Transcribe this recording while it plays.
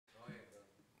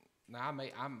Now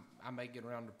I may get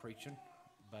around to preaching,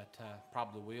 but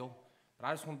probably will. But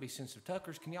I just want to be sensitive.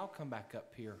 Tuckers, can y'all come back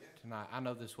up here tonight? I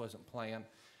know this wasn't planned,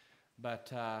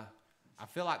 but I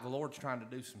feel like the Lord's trying to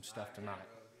do some stuff tonight.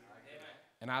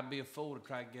 And I'd be a fool to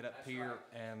try to get up here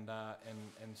and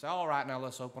say, all right, now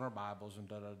let's open our Bibles and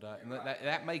da-da-da. And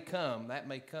that may come,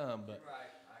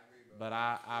 but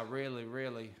I really,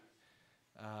 really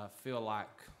feel like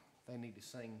they need to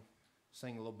sing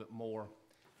a little bit more.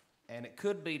 And it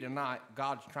could be tonight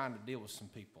God's trying to deal with some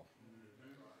people.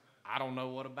 I don't know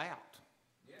what about.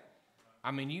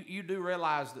 I mean, you do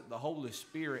realize that the Holy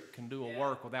Spirit can do a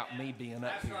work without me being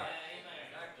up here.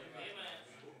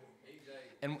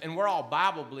 And we're all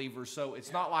Bible believers, so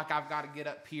it's not like I've got to get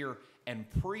up here and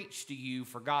preach to you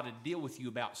for God to deal with you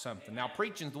about something. Now,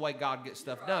 preaching's the way God gets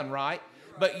stuff done, right?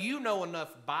 But you know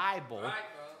enough Bible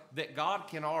that God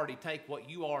can already take what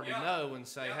you already know and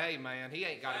say, hey, man, he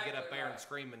ain't got to get up there and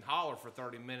scream and holler for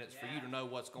 30 minutes for you to know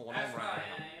what's going on right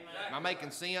now. Am I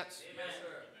making sense? Yes,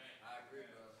 sir. I agree,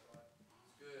 brother.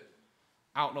 It's good.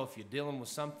 I don't know if you're dealing with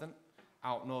something.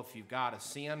 I don't know if you've got a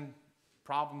sin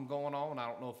problem going on. I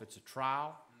don't know if it's a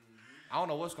trial. I don't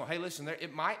know what's going on. Hey, listen,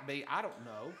 it might be. I don't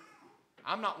know.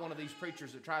 I'm not one of these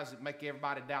preachers that tries to make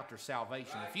everybody doubt their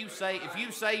salvation. If you saved,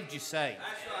 you saved. That's right.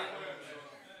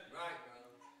 Right,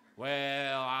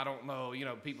 well, I don't know. You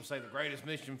know, people say the greatest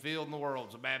mission field in the world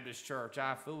is a Baptist church.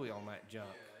 I fooey on that junk.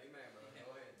 Yeah, amen, brother.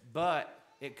 Go ahead. But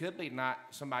it could be not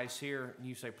somebody's here and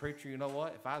you say, preacher, you know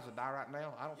what? If I was to die right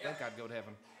now, I don't think I'd go to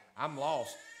heaven. I'm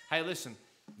lost. Hey, listen,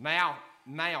 right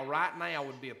now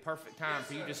would be a perfect time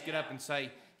for you to just get up and say,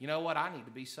 you know what? I need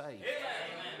to be saved. Amen.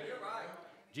 You're right.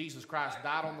 Jesus Christ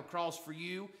died on the cross for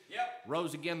you,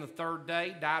 rose again the third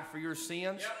day, died for your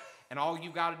sins, and all you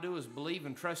got to do is believe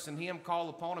and trust in him, call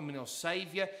upon him, and he'll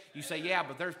save you. You say, yeah,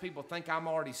 but there's people think I'm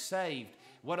already saved.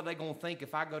 What are they going to think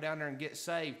if I go down there and get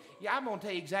saved? Yeah, I'm going to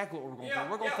tell you exactly what we're going to think.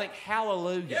 We're going to think,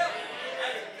 hallelujah. That's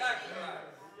exactly right.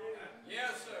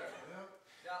 Yes, sir.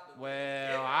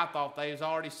 Well, I thought they was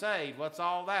already saved. What's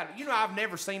all that? You know, I've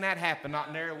never seen that happen,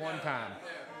 not nary one time.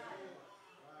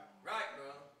 Right,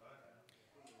 brother.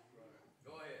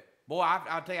 Go ahead. Boy,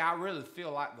 I'll tell you, I really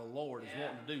feel like the Lord is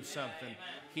wanting to do something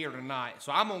here tonight.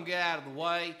 So I'm going to get out of the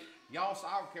way. Y'all,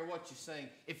 I don't care what you sing.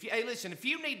 Hey, listen, if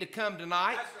you need to come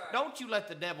tonight, don't you let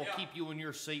the devil keep you in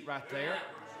your seat right there.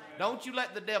 Don't you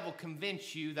let the devil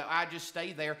convince you that I just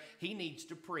stay there. He needs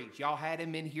to preach. Y'all had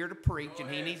him in here to preach,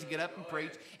 and he needs to get up and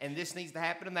preach, and this needs to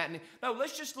happen and that. No,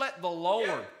 let's just let the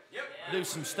Lord do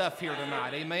some stuff here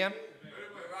tonight. Amen? You're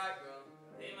right, brother.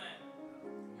 Amen.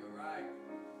 You're right.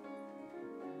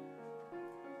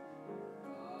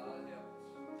 God help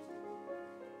us.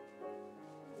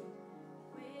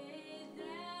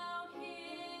 Without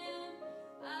him,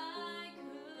 I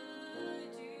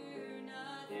could do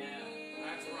nothing.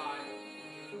 That's right.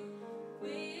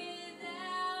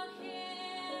 Without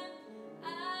him, I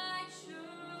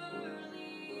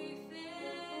surely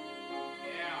fail.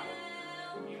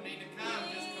 Yeah. You need to come.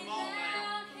 Just come on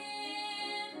now. Without him,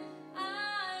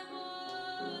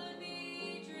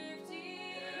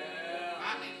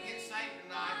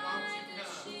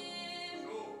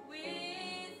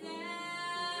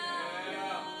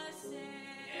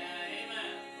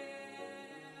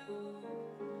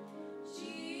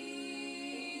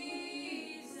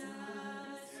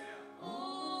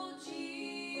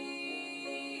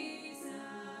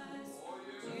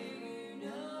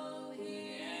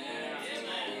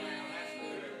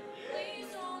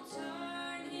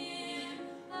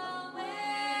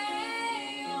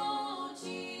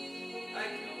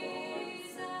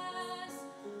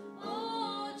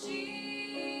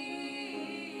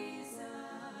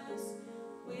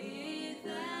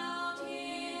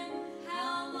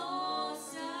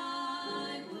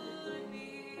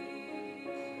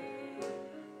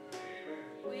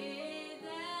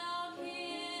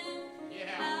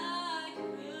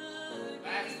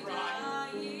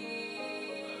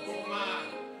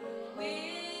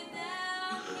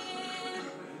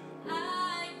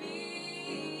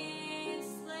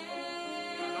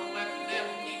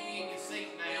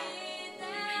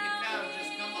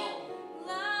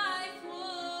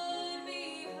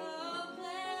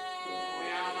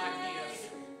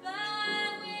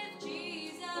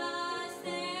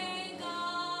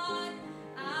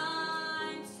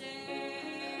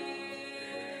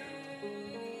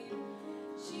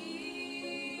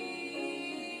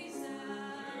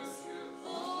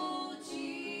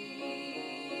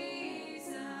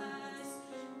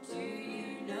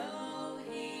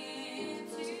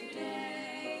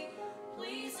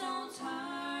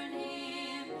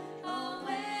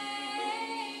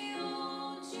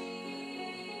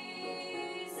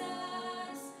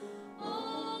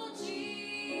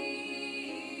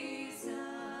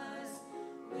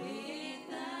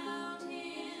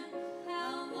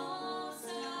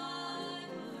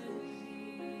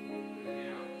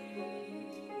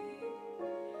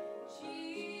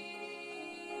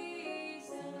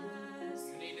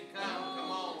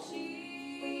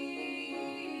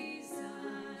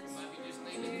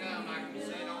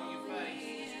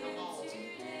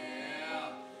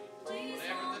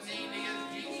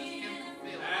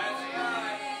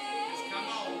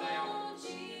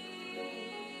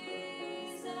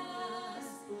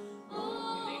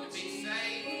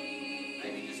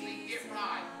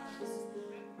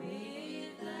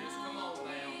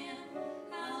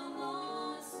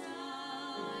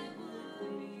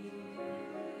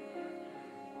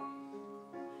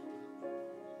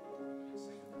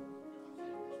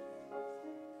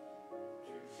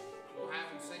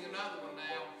 another one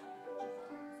now.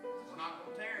 We're not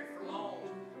going to tarry for long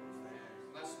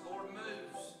unless the Lord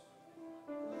moves.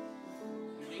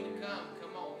 You need to come.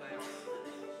 Come on now.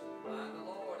 Find the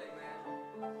Lord, amen.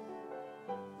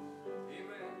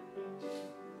 Amen.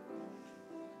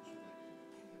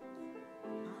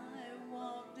 I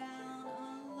walk down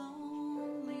a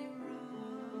lonely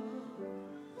road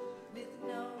with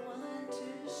no one to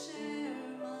share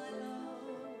my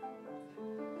load,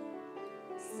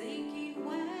 sinking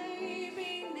way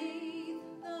beneath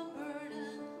the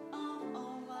burden of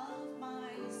all of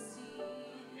my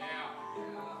sin. Yeah.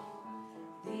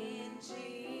 Then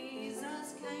Jesus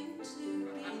came to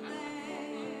me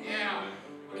there Yeah.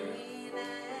 in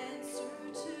answer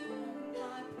to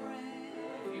my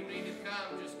prayer. If you need to come,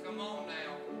 just come on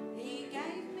now. He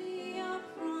gave me a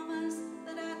promise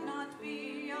that I'd not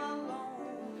be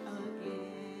alone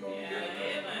again.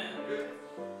 Amen.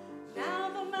 Now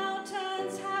the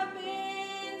mountains have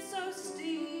been so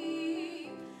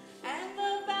steep, and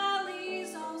the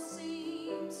valleys all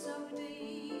seem so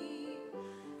deep,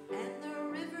 and the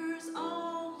rivers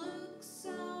all look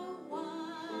so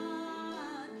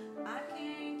wide. I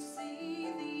can't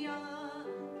see the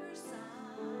other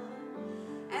side,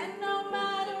 and no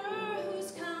matter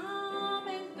who's come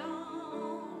and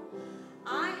gone,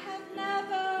 I have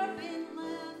never been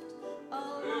left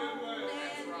alone,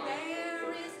 and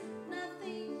there is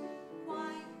nothing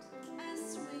quite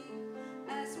as sweet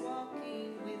as walking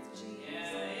with Jesus.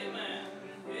 Yeah, amen.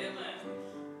 Amen.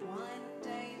 One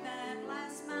day that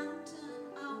last mountain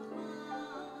I'll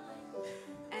climb,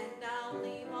 and I'll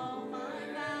leave all my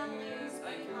valleys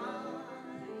behind,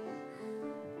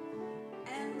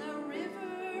 and the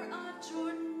river of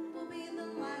Jordan will be the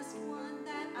last one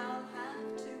that I'll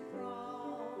have to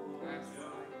cross. That's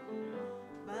right.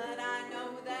 But I know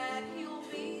that He'll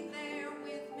be there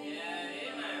with me,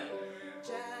 Yeah, amen.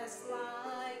 just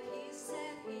like He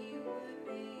said He would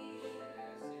be.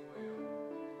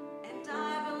 And I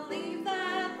believe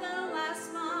that the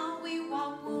last mile we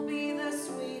walk will be the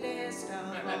sweetest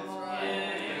of all.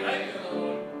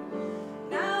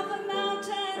 Now the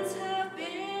mountains have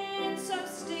been so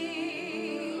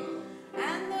steep,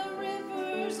 and the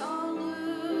rivers all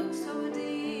look so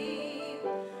deep,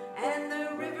 and the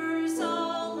rivers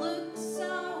all look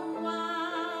so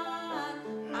wide.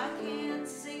 I can't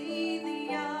see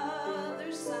the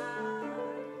other side,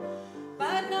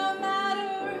 but no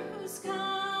matter who's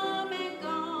come and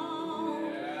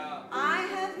gone, I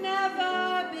have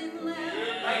never been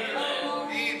left alone.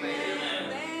 Amen.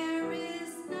 There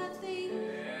is nothing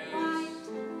quite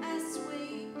as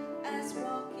sweet as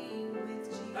walking with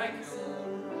Jesus.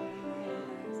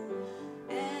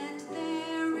 And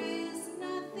there is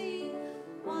nothing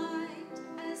quite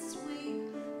as sweet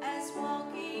as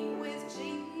walking with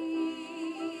Jesus.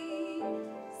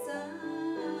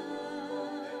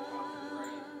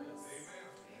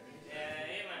 Yeah,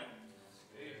 amen.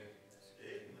 Amen.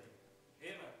 Yeah,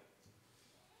 amen.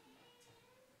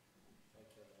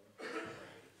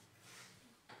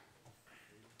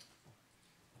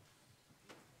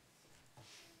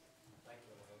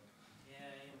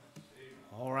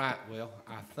 All right, well,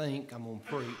 I think I'm going to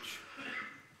preach.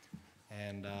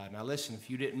 And now listen, if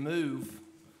you didn't move,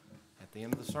 at the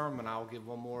end of the sermon, I'll give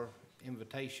one more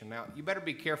invitation. Now, you better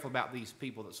be careful about these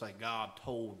people that say, God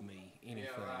told me anything.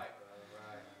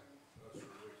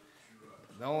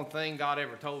 The only thing God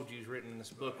ever told you is written in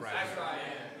this book right here.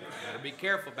 Better be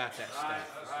careful about that stuff.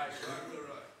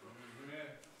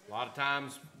 A lot of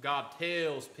times, God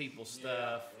tells people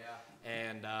stuff,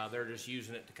 and they're just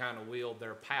using it to kind of wield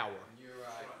their power.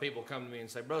 People come to me and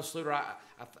say, Brother Sluder,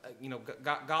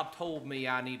 God told me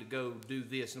I need to go do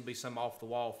this, and it'll be some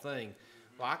off-the-wall thing.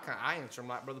 Well, I answer them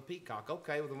like Brother Peacock.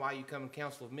 Okay, well, then why you come and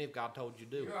counsel with me if God told you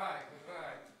to do it?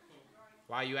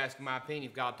 Why are you asking my opinion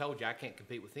if God told you I can't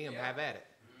compete with Him? Have at it.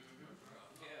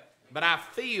 But I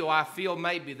feel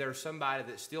maybe there's somebody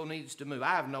that still needs to move.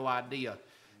 I have no idea.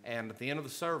 And at the end of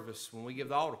the service, when we give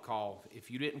the altar call,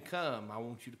 if you didn't come, I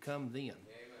want you to come then.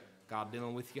 God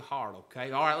dealing with your heart,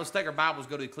 okay? All right, let's take our Bibles,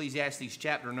 go to Ecclesiastes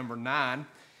chapter number 9.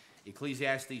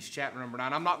 Ecclesiastes chapter number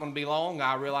 9. I'm not going to be long.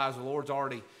 I realize the Lord's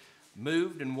already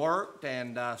moved and worked,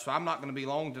 and so I'm not going to be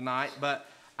long tonight. But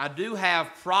I do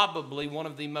have probably one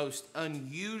of the most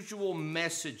unusual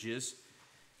messages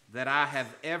that I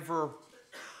have ever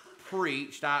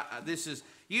preached. This is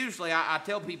usually I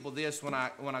tell people this when I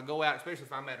go out, especially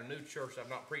if I'm at a new church I've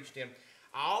not preached in.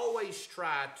 I always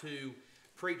try to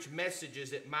preach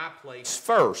messages at my place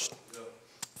first.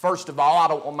 First of all, I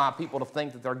don't want my people to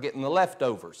think that they're getting the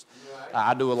leftovers.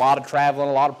 I do a lot of traveling,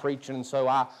 a lot of preaching, and so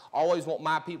I always want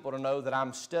my people to know that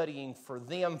I'm studying for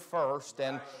them first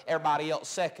and everybody else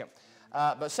second.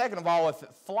 But second of all, if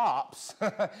it flops,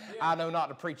 I know not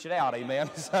to preach it out, amen.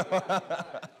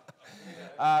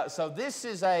 So this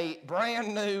is a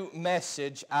brand new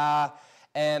message,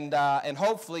 and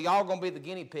hopefully y'all going to be the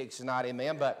guinea pigs tonight,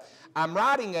 amen. But I'm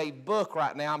writing a book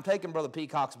right now. I'm taking Brother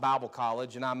Peacock's Bible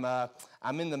College, and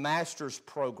I'm in the master's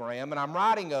program, and I'm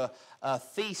writing a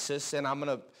thesis, and I'm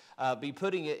going to be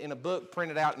putting it in a book,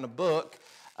 printed out in a book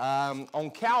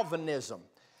on Calvinism.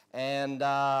 And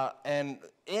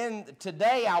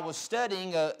today I was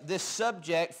studying this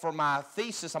subject for my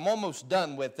thesis. I'm almost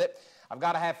done with it. I've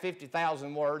got to have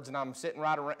 50,000 words, and I'm sitting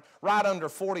right under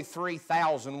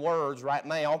 43,000 words right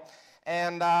now.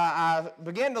 And I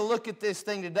began to look at this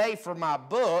thing today for my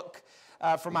book,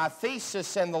 for my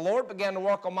thesis, and the Lord began to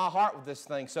work on my heart with this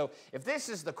thing. So if this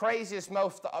is the craziest,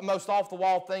 most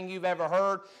off-the-wall thing you've ever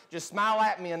heard, just smile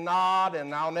at me and nod,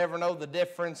 and I'll never know the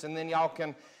difference, and then y'all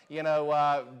can,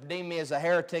 deem me as a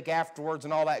heretic afterwards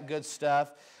and all that good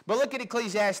stuff. But look at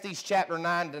Ecclesiastes chapter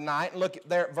 9 tonight, and look at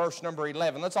there at verse number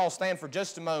 11. Let's all stand for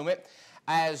just a moment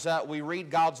as we read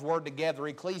God's Word together.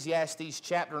 Ecclesiastes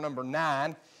chapter number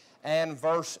 9 and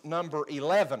verse number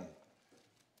 11.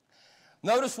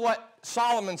 Notice what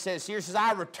Solomon says here. He says,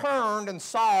 I returned and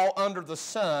saw under the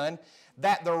sun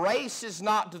that the race is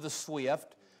not to the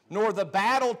swift, nor the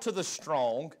battle to the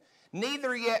strong,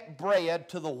 neither yet bread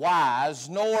to the wise,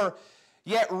 nor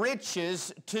yet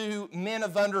riches to men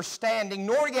of understanding,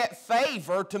 nor yet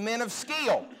favor to men of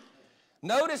skill.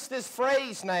 Notice this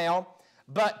phrase now,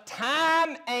 but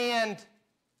time and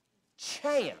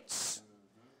chance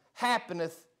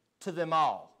happeneth to them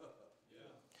all.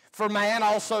 For man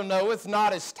also knoweth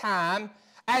not his time,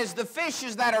 as the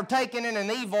fishes that are taken in an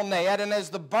evil net, and as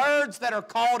the birds that are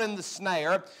caught in the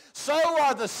snare, so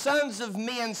are the sons of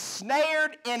men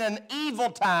snared in an evil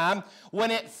time, when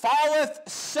it falleth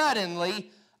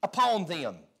suddenly upon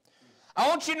them. I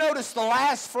want you to notice the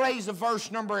last phrase of verse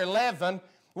number 11,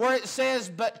 where it says,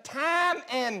 but time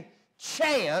and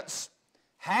chance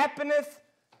happeneth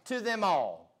to them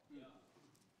all.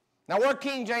 Now we're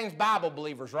King James Bible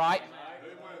believers, right?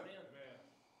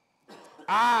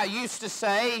 I used to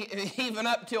say, even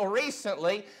up till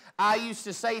recently, I used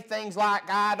to say things like,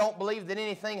 I don't believe that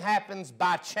anything happens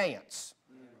by chance.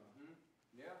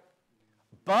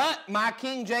 But my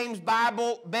King James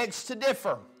Bible begs to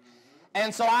differ.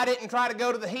 And so I didn't try to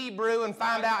go to the Hebrew and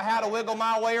find out how to wiggle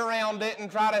my way around it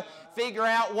and try to figure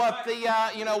out what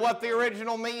the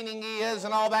original meaning is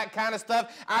and all that kind of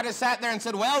stuff. I just sat there and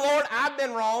said, well, Lord, I've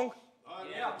been wrong.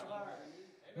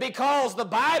 Because the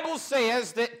Bible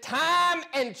says that time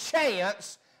and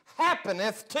chance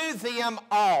happeneth to them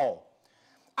all.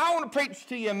 I want to preach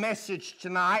to you a message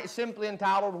tonight simply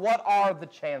entitled, What Are the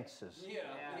Chances?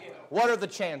 What are the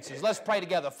chances? Let's pray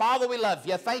together. Father, we love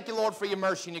you. Thank you, Lord, for your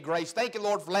mercy and your grace. Thank you,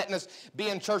 Lord, for letting us be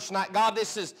in church tonight. God,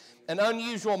 this is an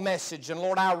unusual message, and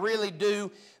Lord, I really do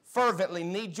fervently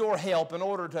need your help in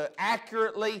order to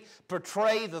accurately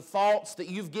portray the thoughts that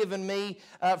you've given me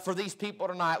for these people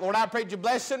tonight. Lord, I pray that you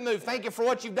bless and move. Thank you for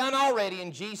what you've done already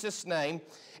in Jesus' name.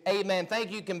 Amen.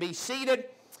 Thank you. You can be seated.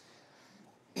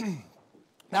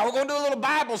 Now, we're going to do a little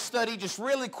Bible study just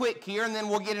really quick here, and then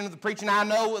we'll get into the preaching. I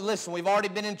know, listen, we've already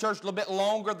been in church a little bit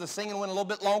longer. The singing went a little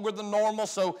bit longer than normal,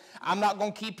 so I'm not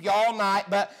going to keep you all night.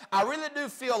 But I really do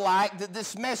feel like that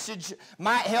this message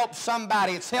might help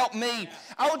somebody. It's helped me.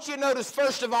 I want you to notice,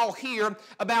 first of all, here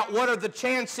about what are the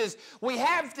chances. We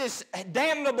have this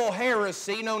damnable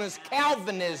heresy known as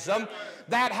Calvinism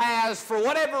that has, for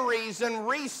whatever reason,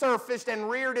 resurfaced and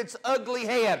reared its ugly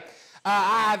head.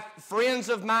 I have friends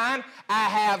of mine, I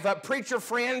have preacher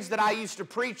friends that I used to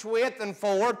preach with and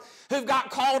for, who've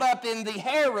got caught up in the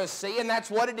heresy, and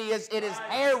that's what it is. It is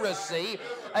heresy.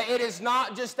 It is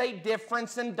not just a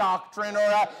difference in doctrine or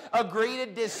a agree to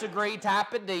disagree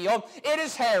type of deal. It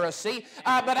is heresy,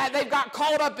 but they've got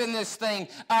caught up in this thing.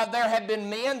 There have been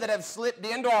men that have slipped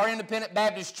into our independent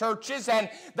Baptist churches, and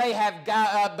they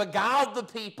have beguiled the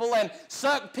people and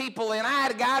sucked people in. I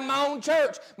had a guy in my own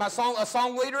church, a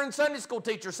song leader and Sunday school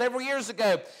teacher several years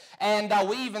ago, and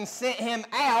we even sent him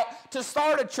out to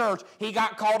start a church. He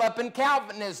got caught up in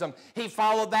Calvinism. He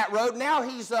followed that road. Now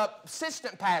he's an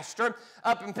assistant pastor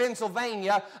up in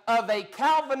Pennsylvania of a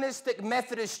Calvinistic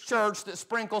Methodist church that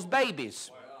sprinkles babies.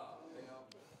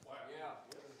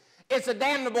 It's a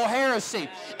damnable heresy.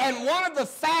 And one of the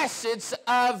facets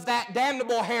of that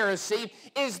damnable heresy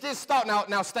is this thought.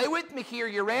 Now stay with me here.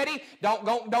 You ready?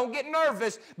 Don't get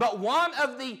nervous. But one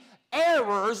of the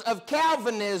errors of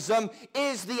Calvinism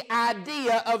is the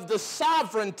idea of the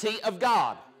sovereignty of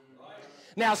God.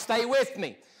 Now stay with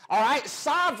me. All right,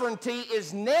 sovereignty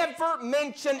is never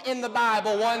mentioned in the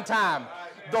Bible one time.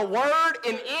 The word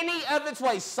in any of its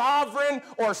ways, sovereign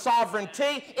or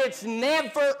sovereignty, it's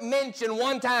never mentioned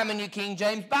one time in your King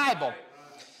James Bible.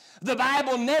 The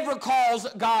Bible never calls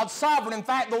God sovereign. In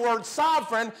fact, the word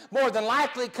sovereign more than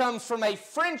likely comes from a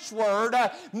French word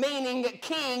meaning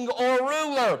king or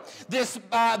ruler.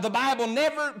 The Bible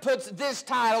never puts this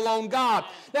title on God.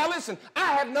 Now listen,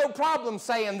 I have no problem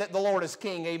saying that the Lord is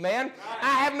king, amen?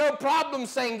 I have no problem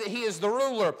saying that he is the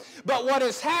ruler. But what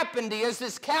has happened is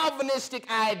this Calvinistic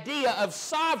idea of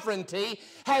sovereignty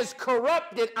has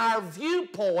corrupted our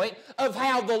viewpoint of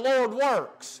how the Lord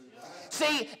works.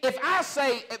 See, if I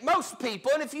say, most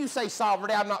people, and if you say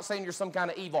sovereignty, I'm not saying you're some kind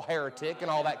of evil heretic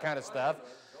and all that kind of stuff.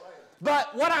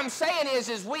 But what I'm saying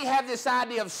is we have this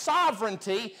idea of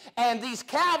sovereignty, and these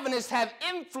Calvinists have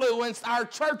influenced our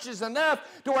churches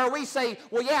enough to where we say,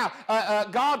 well, yeah,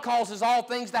 God causes all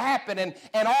things to happen, and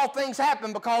all things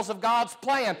happen because of God's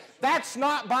plan. That's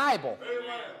not Bible.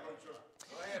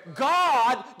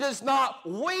 God does not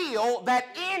will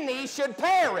that any should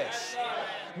perish.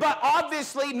 But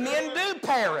obviously men do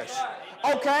perish.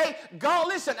 Okay? God,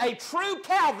 listen, a true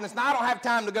Calvinist, now I don't have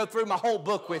time to go through my whole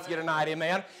book with you tonight,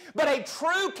 amen. But a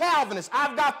true Calvinist,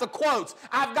 I've got the quotes,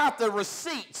 I've got the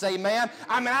receipts, amen.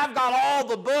 I mean, I've got all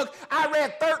the books. I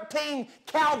read 13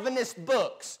 Calvinist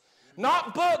books.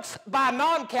 Not books by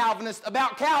non-Calvinists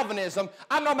about Calvinism.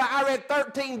 I'm talking about I read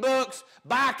 13 books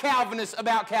by Calvinists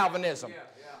about Calvinism.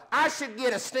 I should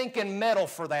get a stinking medal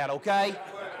for that, okay?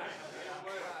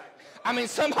 I mean,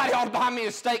 somebody ought to buy me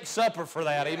a steak supper for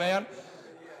that, amen?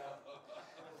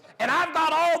 And I've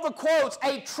got all the quotes.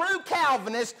 A true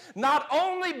Calvinist not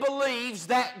only believes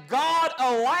that God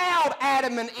allowed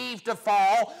Adam and Eve to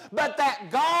fall, but that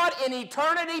God in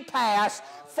eternity past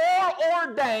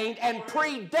foreordained and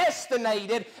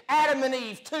predestinated Adam and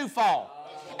Eve to fall.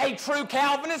 A true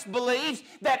Calvinist believes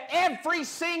that every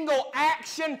single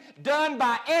action done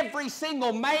by every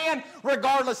single man,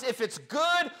 regardless if it's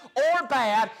good or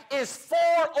bad, is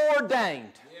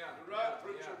foreordained.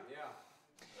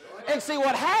 And see,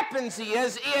 what happens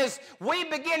is we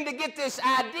begin to get this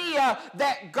idea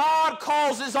that God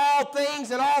causes all things,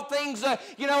 and all things,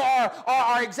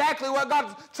 are exactly what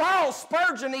God. Charles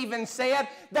Spurgeon even said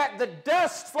that the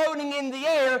dust floating in the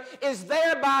air is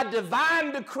there by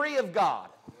divine decree of God.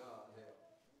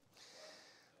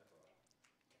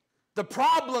 The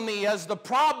problem is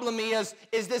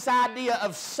this idea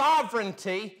of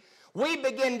sovereignty. We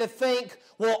begin to think,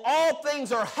 well, all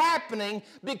things are happening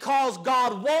because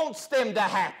God wants them to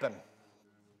happen.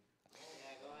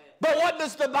 But what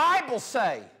does the Bible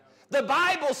say? The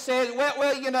Bible says,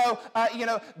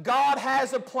 God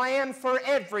has a plan for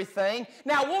everything.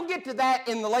 Now, we'll get to that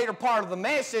in the later part of the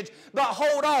message, but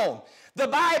hold on. The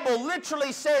Bible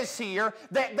literally says here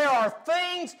that there are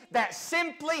things that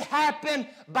simply happen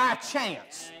by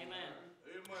chance.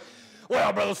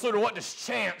 Well, Brother Sluder, what does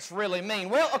chance really mean?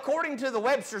 Well, according to the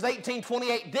Webster's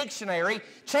 1828 dictionary,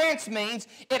 chance means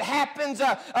it happens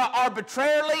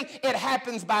arbitrarily, it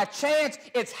happens by chance,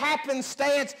 it's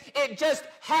happenstance, it just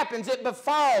happens, it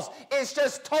befalls. It's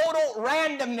just total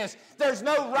randomness. There's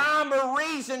no rhyme or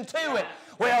reason to it.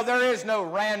 Well, there is no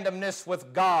randomness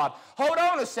with God. Hold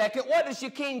on a second. What does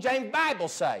your King James Bible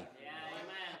say?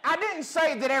 I didn't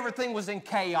say that everything was in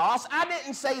chaos. I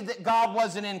didn't say that God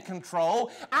wasn't in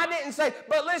control. I didn't say,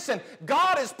 but listen,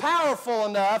 God is powerful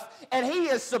enough and he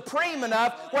is supreme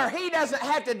enough where he doesn't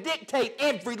have to dictate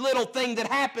every little thing that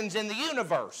happens in the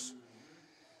universe.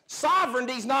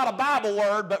 Sovereignty is not a Bible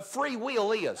word, but free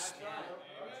will is.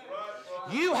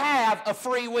 You have a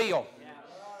free will.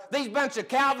 These bunch of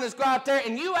Calvinists go out there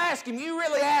and you ask them, you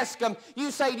really ask them,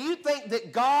 you say, do you think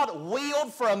that God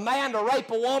willed for a man to rape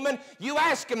a woman? You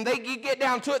ask them, you get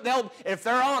down to it, if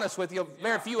they're honest with you,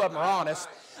 very few of them are honest,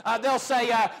 they'll say,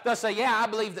 yeah, I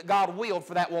believe that God willed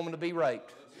for that woman to be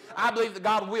raped. I believe that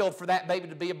God willed for that baby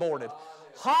to be aborted.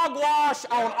 Hogwash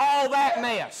on all that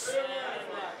mess.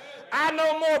 I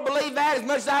no more believe that as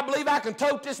much as I believe I can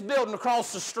tote this building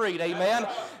across the street, amen.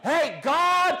 Hey,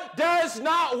 God does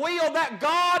not will that.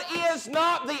 God is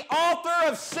not the author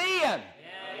of sin.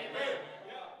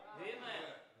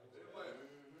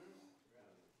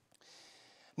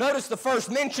 Notice the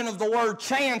first mention of the word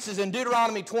chance is in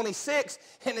Deuteronomy 26,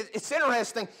 and it's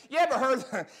interesting. You ever heard,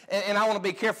 and I want to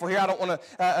be careful here, I don't want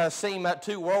to seem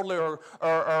too worldly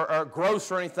or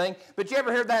gross or anything, but you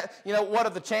ever heard that, what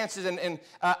are the chances? And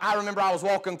I remember I was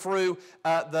walking through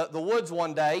the woods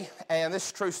one day, and this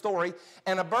is a true story,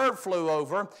 and a bird flew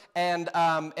over and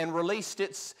released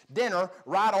its dinner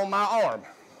right on my arm.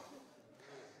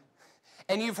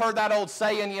 And you've heard that old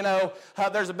saying,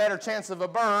 there's a better chance of a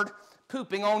bird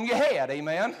pooping on your head,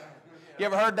 amen? You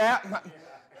ever heard that?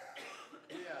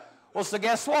 Well, so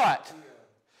guess what?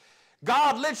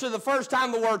 God, literally the first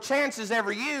time the word chance is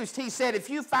ever used, he said if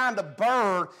you find a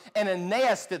bird in a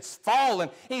nest that's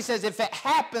fallen, he says if it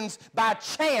happens by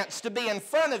chance to be in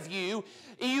front of you,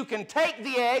 you can take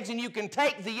the eggs and you can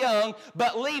take the young,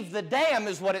 but leave the dam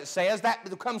is what it says.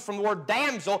 That comes from the word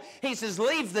damsel. He says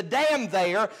leave the dam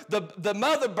there, the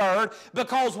mother bird,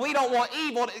 because we don't want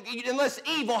evil, unless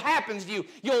evil happens to you.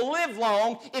 You'll live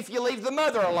long if you leave the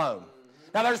mother alone.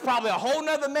 Now, there's probably a whole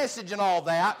nother message in all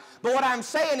that, but what I'm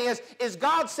saying is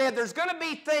God said there's going to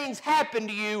be things happen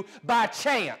to you by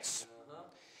chance.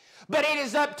 But it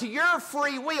is up to your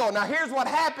free will. Now, here's what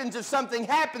happens if something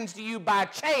happens to you by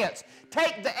chance.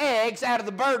 Take the eggs out of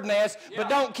the bird nest, but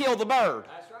don't kill the bird.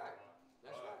 That's right.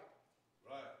 That's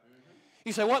right.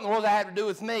 You say, what in the world does that have to do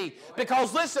with me?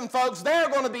 Because listen, folks, there are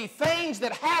going to be things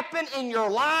that happen in your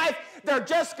life. They're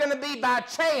just going to be by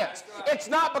chance. It's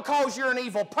not because you're an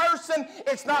evil person.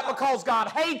 It's not because God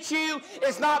hates you.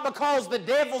 It's not because the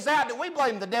devil's out there. We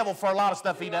blame the devil for a lot of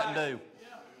stuff he doesn't do.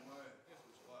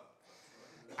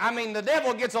 I mean, the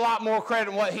devil gets a lot more credit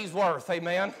than what he's worth,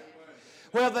 amen?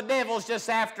 Well, the devil's just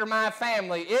after my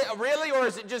family. Really? Or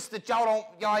is it just that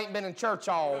y'all ain't been in church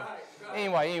all?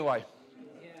 Anyway.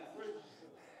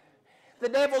 The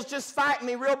devil's just fighting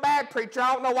me real bad, preacher.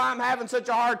 I don't know why I'm having such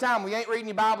a hard time. We ain't reading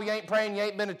your Bible, you ain't praying, you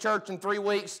ain't been to church in 3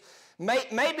 weeks.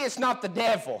 Maybe it's not the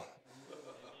devil.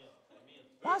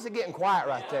 Why is it getting quiet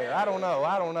right there? I don't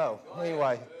know.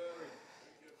 Anyway.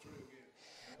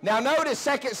 Now notice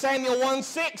 2 Samuel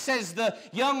 1:6 says the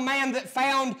young man that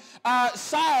found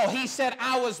Saul, he said,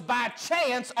 I was by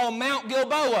chance on Mount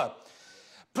Gilboa.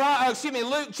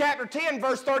 Luke chapter 10,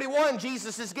 verse 31,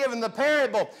 Jesus is given the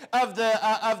parable of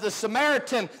the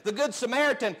Samaritan, the Good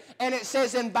Samaritan, and it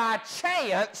says, and by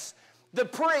chance, the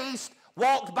priest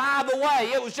walked by the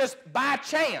way. It was just by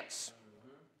chance.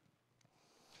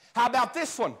 How about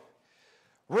this one?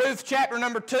 Ruth chapter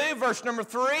number 2, verse number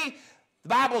 3, the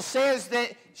Bible says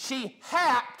that she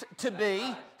happed to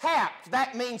be,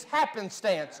 that means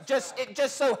happenstance. It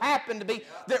just so happened to be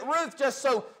that Ruth just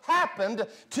so happened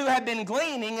to have been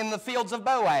gleaning in the fields of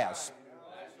Boaz.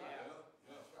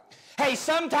 Hey,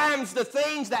 sometimes the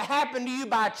things that happen to you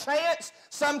by chance,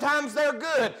 sometimes they're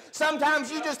good.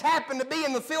 Sometimes you just happen to be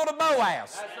in the field of Boaz.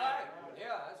 That's right. Yeah,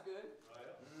 that's good.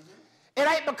 It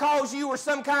ain't because you were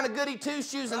some kind of goody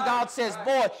two-shoes and God says,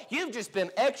 boy, you've just been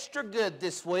extra good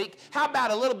this week. How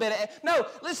about a little bit of... No,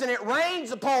 listen, it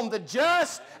rains upon the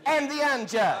just and the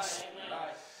unjust.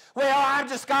 Well, I've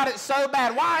just got it so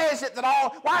bad. Why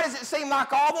does it seem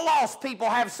like all the lost people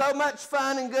have so much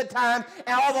fun and good time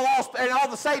and all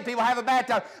the saved people have a bad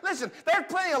time? Listen, there's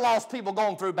plenty of lost people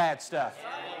going through bad stuff.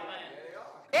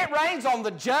 It rains on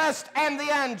the just and the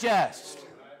unjust.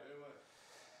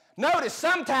 Notice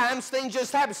sometimes things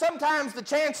just happen. Sometimes the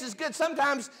chance is good.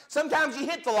 Sometimes you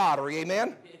hit the lottery,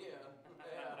 amen?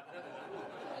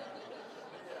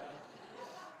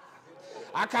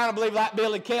 I kind of believe like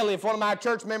Billy Kelly, if one of my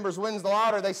church members wins the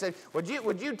lottery, they say, would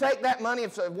you take that money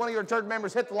if one of your church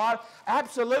members hit the lottery?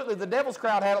 Absolutely. The devil's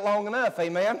crowd had it long enough,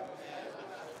 amen?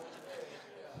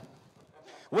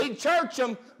 We'd church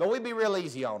them, but we'd be real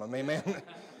easy on them, amen?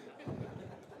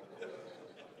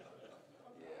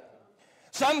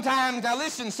 Sometimes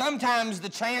the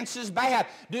chance is bad.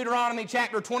 Deuteronomy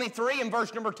chapter 23 and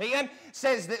verse number 10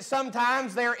 says that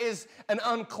sometimes there is an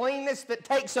uncleanness that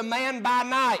takes a man by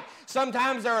night.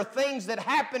 Sometimes there are things that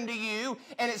happen to you,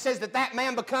 and it says that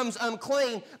man becomes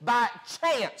unclean by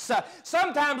chance.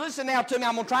 Sometimes, listen now to me,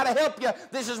 I'm going to try to help you.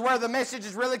 This is where the message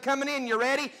is really coming in. You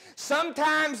ready?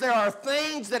 Sometimes there are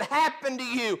things that happen to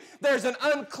you. There's an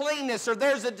uncleanness, or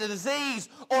there's a disease,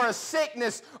 or a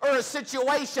sickness, or a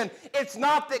situation. It's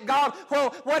not that God,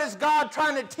 well, what is God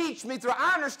trying to teach me through?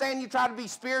 I understand you try to be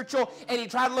spiritual and you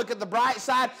try to look at the bright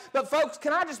side, but folks,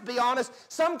 can I just be honest?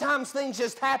 Sometimes things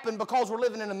just happen because we're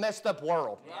living in a messed up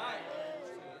world.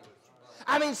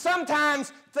 I mean,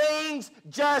 sometimes things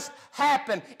just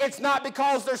happen. It's not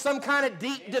because there's some kind of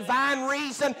deep divine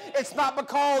reason. It's not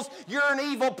because you're an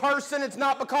evil person. It's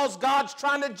not because God's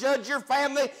trying to judge your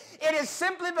family. It is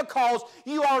simply because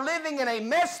you are living in a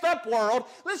messed up world.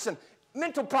 Listen,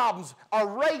 mental problems are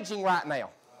raging right now.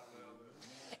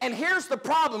 And here's the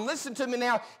problem. Listen to me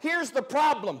now. Here's the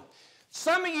problem.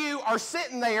 Some of you are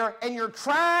sitting there and you're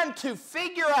trying to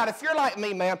figure out, if you're like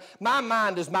me, man, my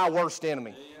mind is my worst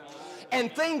enemy. And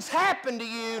things happen to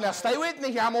you. Now stay with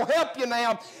me here. I'm going to help you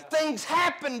now. Things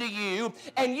happen to you,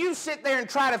 and you sit there and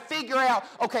try to figure out,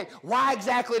 okay, why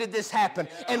exactly did this happen?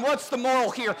 And what's the moral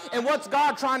here? And what's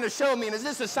God trying to show me? And is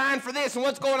this a sign for this? And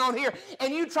what's going on here?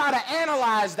 And you try to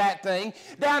analyze that thing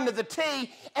down to the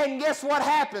T, and guess what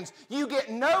happens? You get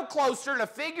no closer to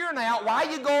figuring out why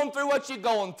you're going through what you're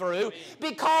going through,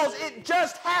 because it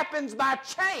just happens by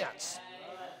chance.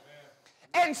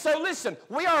 And so listen,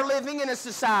 we are living in a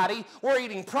society, we're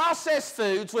eating processed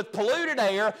foods with polluted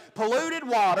air, polluted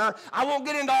water. I won't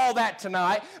get into all that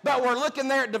tonight, but we're looking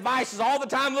there at devices all the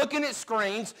time, looking at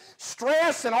screens,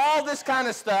 stress and all this kind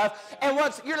of stuff. And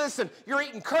you're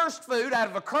eating cursed food out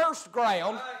of a cursed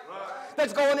ground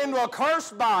that's going into a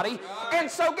cursed body.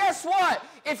 And so guess what?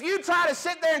 If you try to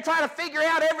sit there and try to figure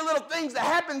out every little thing that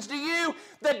happens to you,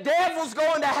 the devil's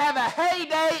going to have a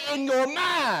heyday in your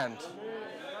mind.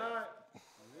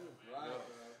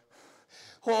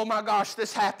 Oh my gosh,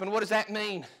 this happened. What does that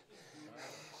mean?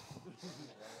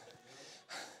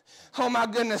 Oh my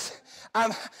goodness,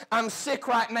 I'm sick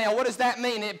right now. What does that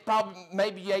mean? It probably,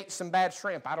 maybe you ate some bad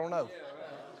shrimp. I don't know.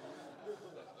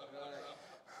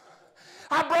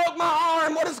 I broke my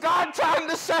arm. What is God trying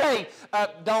to say?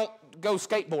 Don't go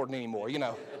skateboarding anymore, you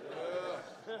know.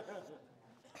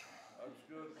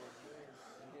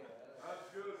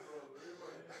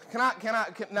 Now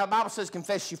the Bible says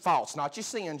confess your faults, not your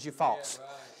sins, your faults.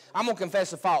 I'm going to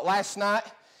confess a fault. Last night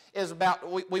is about,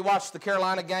 we watched the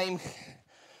Carolina game.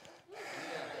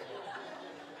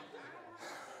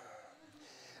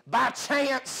 By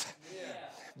chance,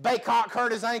 Baycock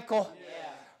hurt his ankle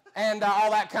and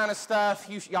all that kind of stuff.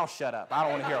 Y'all shut up. I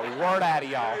don't want to hear a word out of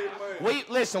y'all.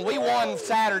 We won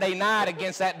Saturday night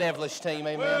against that devilish team,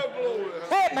 amen.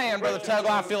 Hey, man, Brother Tuggle,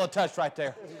 I feel a touch right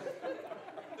there.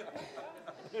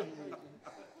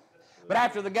 But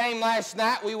after the game last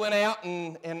night, we went out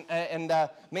and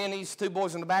me and these two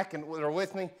boys in the back and were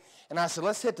with me. And I said,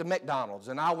 let's hit the McDonald's.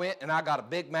 And I went and I got a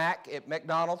Big Mac at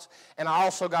McDonald's. And I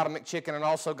also got a McChicken and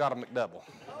also got a McDouble.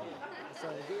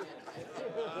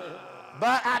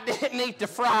 But I didn't eat the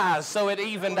fries, so it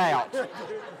evened out.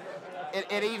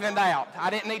 It evened out. I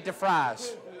didn't eat the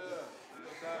fries.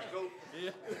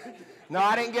 No,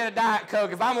 I didn't get a Diet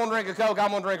Coke. If I'm going to drink a Coke,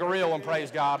 I'm going to drink a real one,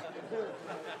 praise God.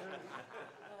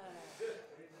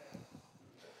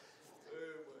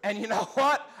 And you know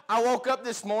what? I woke up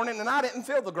this morning and I didn't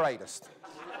feel the greatest.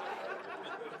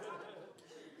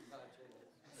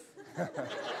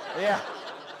 Yeah.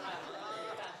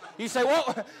 You say, well,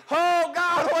 oh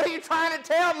God, what are you trying to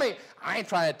tell me? I ain't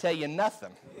trying to tell you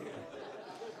nothing.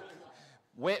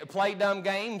 Play dumb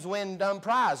games, win dumb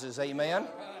prizes, amen.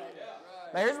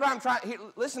 Now, here's what I'm trying,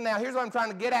 listen now, here's what I'm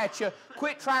trying to get at you.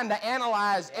 Quit trying to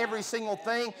analyze every single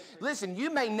thing. Listen,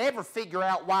 you may never figure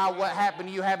out why what happened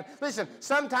to you happened. Listen,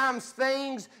 sometimes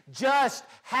things just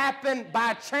happen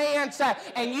by chance,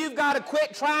 and you've got to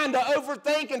quit trying to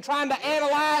overthink and trying to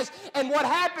analyze. And what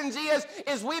happens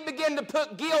is we begin to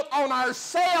put guilt on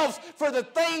ourselves for the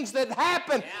things that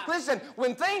happen. Yeah. Listen,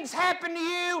 when things happen to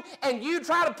you and you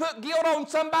try to put guilt on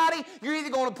somebody, you're either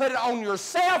going to put it on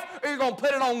yourself or you're going to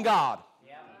put it on God.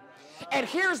 And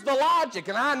here's the logic,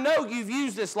 and I know you've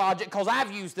used this logic because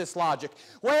I've used this logic.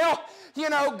 Well, you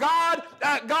know, God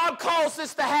caused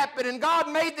this to happen, and God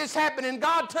made this happen, and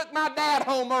God took my dad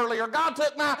home earlier, God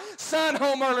took my son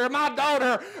home earlier, my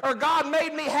daughter, or God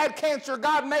made me have cancer,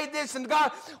 God made this, and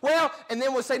God, well, and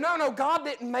then we'll say, no, God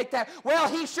didn't make that. Well,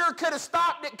 he sure could have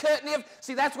stopped it, couldn't he?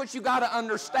 See, that's what you got to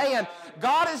understand.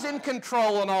 God is in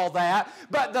control and all that,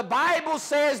 but the Bible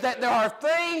says that there are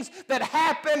things that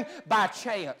happen by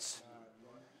chance.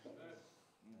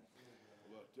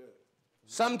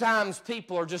 Sometimes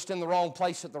people are just in the wrong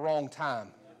place at the wrong time.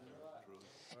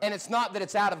 And it's not that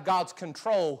it's out of God's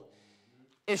control.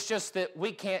 It's just that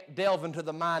we can't delve into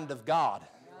the mind of God.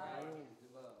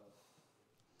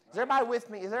 Is everybody with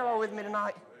me? Is everybody with me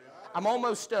tonight? I'm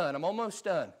almost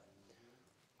done.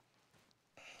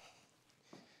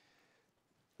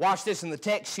 Watch this in the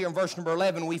text here in verse number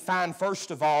 11. We find,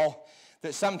 first of all,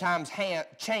 that sometimes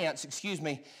chance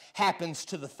happens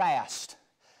to the fast.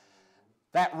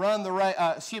 That run the race,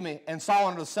 and saw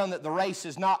under the sun that the race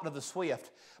is not to the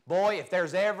swift. Boy, if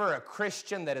there's ever a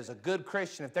Christian that is a good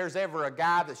Christian, if there's ever a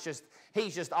guy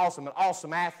he's just awesome, an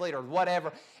awesome athlete or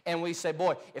whatever, and we say,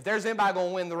 boy, if there's anybody going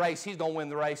to win the race, he's going to win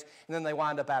the race, and then they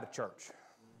wind up out of church.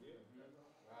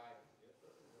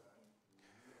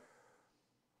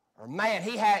 Or man,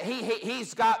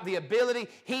 he's got the ability,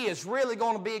 he is really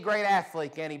going to be a great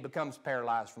athlete, and he becomes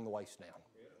paralyzed from the waist down.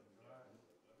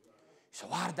 So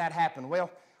why did that happen?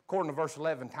 Well, according to verse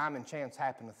 11, time and chance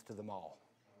happeneth to them all.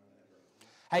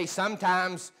 Hey,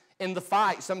 sometimes in the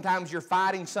fight. Sometimes you're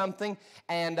fighting something,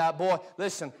 and boy,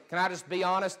 listen, can I just be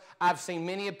honest? I've seen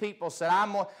many people say,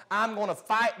 I'm going to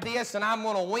fight this, and I'm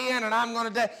going to win, and I'm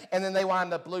going to do, and then they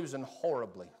wind up losing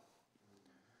horribly.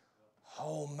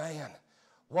 Oh, man.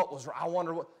 I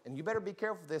wonder what, and you better be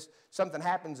careful with this. Something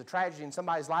happens, a tragedy in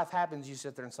somebody's life happens, you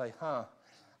sit there and say,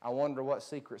 I wonder what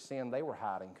secret sin they were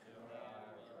hiding.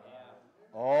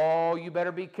 Oh, you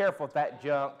better be careful with that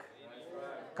junk.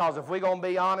 Because if we're going to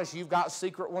be honest, you've got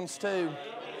secret ones too.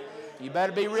 You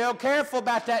better be real careful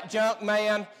about that junk,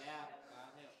 man.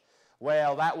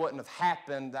 Well, that wouldn't have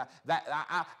happened.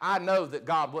 I know that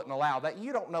God wouldn't allow that.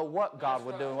 You don't know what God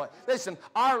would do. Listen,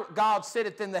 our God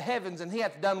sitteth in the heavens, and He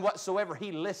hath done whatsoever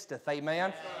He listeth.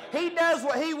 Amen. He does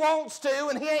what He wants to,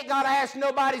 and He ain't got to ask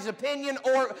nobody's opinion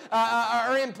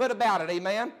or input about it.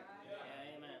 Amen.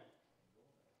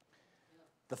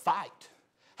 The fight.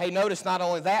 Hey, notice not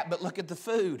only that, but look at the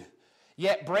food.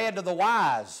 Yet bread to the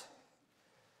wise.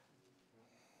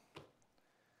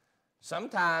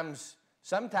 Sometimes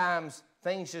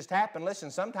things just happen.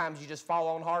 Listen, sometimes you just fall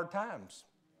on hard times.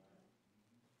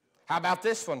 How about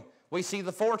this one? We see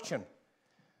the fortune.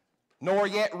 Nor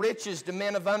yet riches to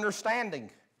men of understanding.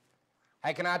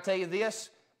 Hey, can I tell you this?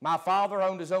 My father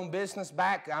owned his own business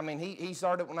back. He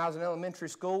started when I was in elementary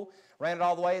school, ran it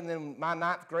all the way, and then my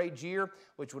 9th grade year,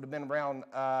 which would have been around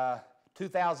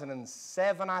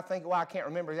 2007, I think. Well, I can't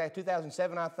remember exactly,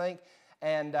 2007, I think.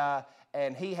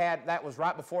 And he had, that was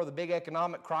right before the big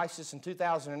economic crisis in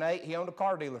 2008. He owned a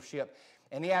car dealership,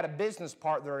 and he had a business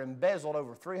partner that embezzled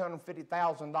over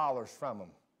 $350,000 from him.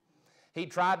 He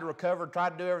tried to recover,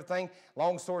 tried to do everything.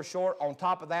 Long story short, on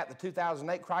top of that, the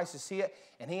 2008 crisis hit,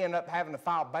 and he ended up having to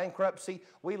file bankruptcy.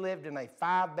 We lived in a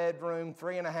 5-bedroom,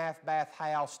 3.5-bath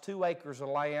house, 2 acres of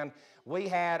land. We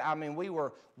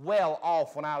were well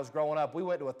off when I was growing up. We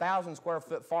went to a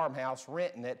 1,000-square-foot farmhouse,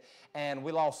 renting it, and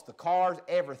we lost the cars,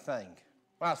 everything,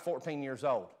 when I was 14 years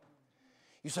old.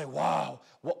 You say, wow,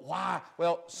 why?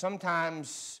 Well,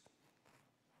 sometimes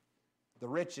the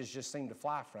riches just seem to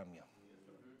fly from you.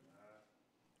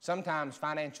 Sometimes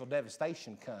financial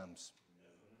devastation comes.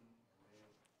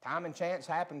 Time and chance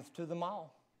happens to them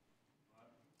all.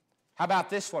 How about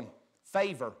this one?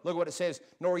 Favor. Look what it says.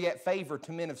 Nor yet favor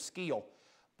to men of skill.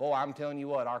 Boy, I'm telling you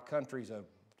what, our country's a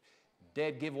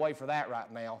dead giveaway for that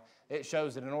right now. It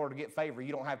shows that in order to get favor,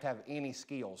 you don't have to have any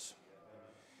skills.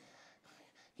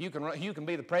 You can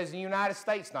be the President of the United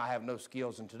States and not have no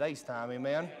skills in today's time,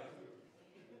 amen?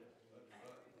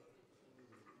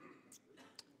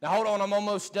 Now, hold on, I'm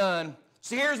almost done.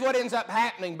 See, here's what ends up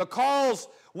happening. Because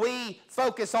we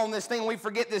focus on this thing, we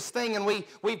forget this thing, and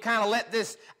we've kind of let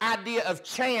this idea of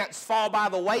chance fall by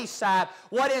the wayside.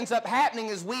 What ends up happening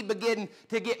is we begin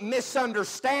to get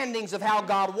misunderstandings of how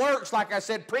God works, like I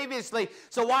said previously.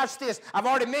 So watch this. I've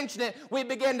already mentioned it. We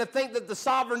begin to think that the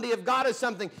sovereignty of God is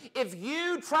something. If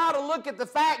you try to look at the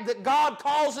fact that God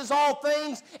causes all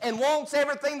things and wants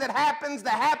everything that happens,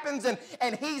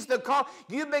 and He's the cause,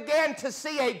 you begin to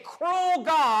see a cruel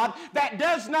God that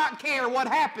does not care what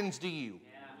happens to you.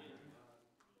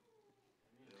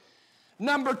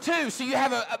 Number 2, so you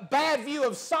have a bad view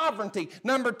of sovereignty.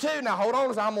 Number 2, now hold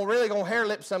on, I'm really going to hair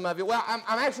lip some of you. Well, I'm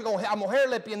going to hair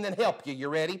lip you and then help you. You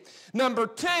ready? Number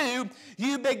 2,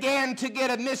 you begin to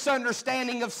get a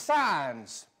misunderstanding of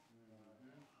signs.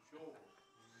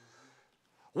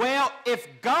 Well, if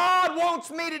God wants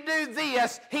me to do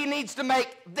this, He needs to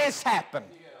make this happen.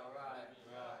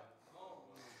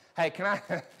 Hey, can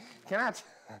I?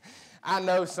 I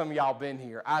know some of y'all been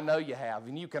here. I know you have,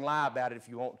 and you can lie about it if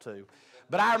you want to.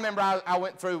 But I remember I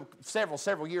went through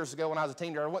several years ago when I was a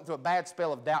teenager, I went through a bad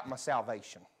spell of doubt in my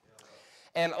salvation.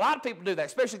 And a lot of people do that,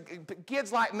 especially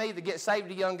kids like me that get saved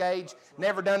at a young age,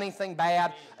 never done anything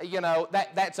bad. You know,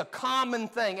 that's a common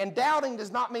thing. And doubting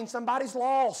does not mean somebody's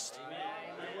lost. Amen.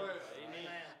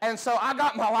 And so I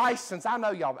got my license. I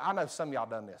know some of y'all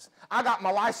done this. I got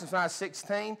my license when I was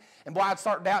 16, and boy, I'd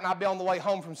start doubting. I'd be on the way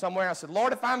home from somewhere. I said,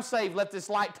 Lord, if I'm saved, let this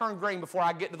light turn green before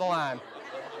I get to the line.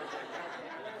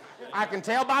 I can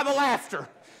tell by the laughter.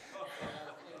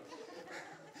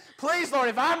 Please, Lord,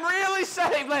 if I'm really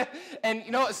saved, and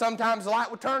you know what, sometimes the light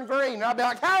would turn green, and I'll be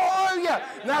like, hallelujah.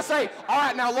 And I say, all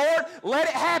right, now, Lord, let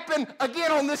it happen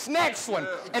again on this next one.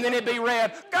 And then it'd be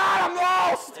red. God, I'm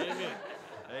lost. Amen.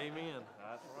 Amen.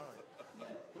 That's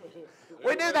right.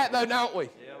 We do that, though, don't we?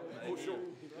 Yeah.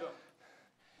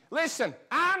 Listen,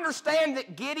 I understand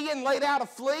that Gideon laid out a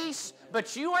fleece,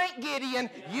 but you ain't Gideon,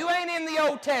 you ain't in the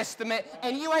Old Testament,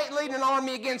 and you ain't leading an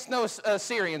army against no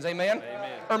Syrians, amen?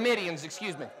 Amen. Or Midians,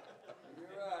 excuse me.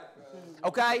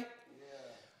 Okay?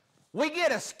 We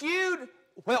get a skewed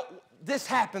well, this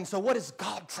happened, so what is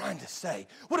God trying to say?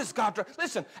 What is God trying?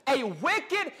 Listen, a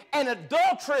wicked and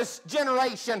adulterous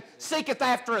generation seeketh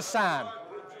after a sign.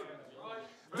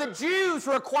 The Jews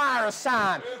require a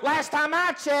sign. Last time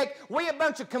I checked, we a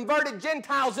bunch of converted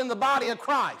Gentiles in the body of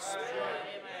Christ.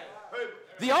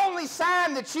 The only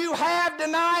sign that you have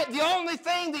tonight, the only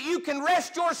thing that you can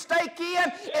rest your stake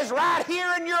in is right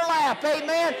here in your lap.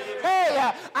 Amen.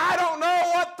 Hey, I don't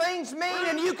know what things mean,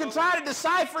 and you can try to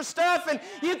decipher stuff, and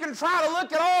you can try to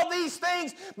look at all these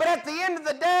things, but at the end of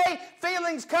the day,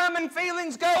 feelings come and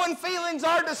feelings go, and feelings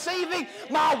are deceiving.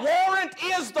 My warrant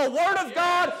is the Word of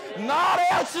God. Naught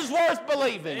else is worth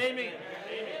believing. Amen.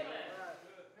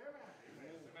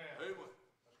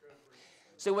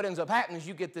 See, what ends up happening is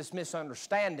you get this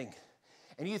misunderstanding,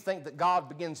 and you think that God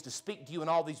begins to speak to you in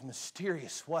all these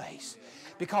mysterious ways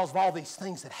because of all these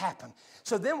things that happen.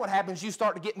 So then what happens, you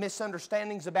start to get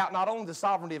misunderstandings about not only the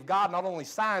sovereignty of God, not only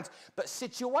signs, but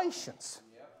situations.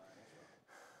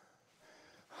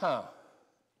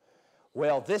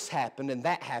 Well, this happened, and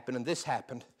that happened, and this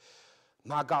happened.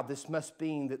 My God, this must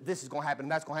mean that this is going to happen,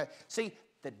 and that's going to happen. See,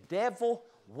 the devil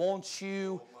wants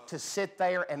you to sit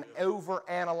there and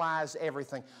overanalyze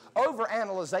everything.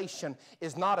 Overanalyzation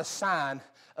is not a sign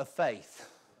of faith.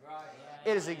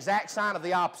 It is the exact sign of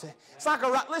the opposite. It's like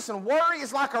listen, worry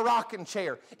is like a rocking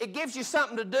chair. It gives you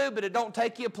something to do, but it don't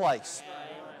take you a place.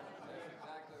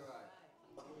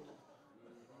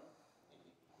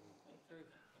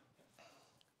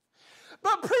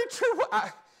 But preacher,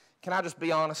 can I just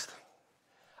be honest?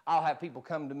 I'll have people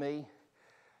come to me.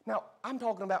 Now, I'm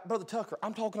talking about, Brother Tucker,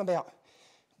 I'm talking about,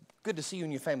 good to see you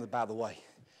and your family, by the way.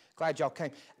 Glad y'all came.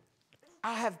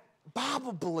 I have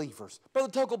Bible believers,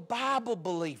 Brother Tucker, Bible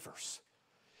believers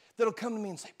that'll come to me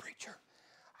and say, preacher,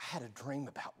 I had a dream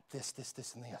about this, this,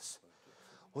 this, and this.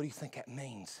 What do you think that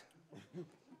means?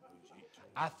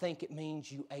 I think it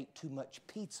means you ate too much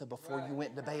pizza before you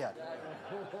went to bed.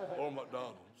 Or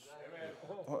McDonald's.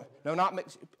 No, not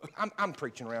mix. I'm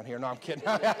preaching around here. No, I'm kidding.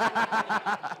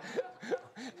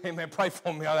 Amen. Pray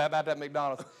for me about that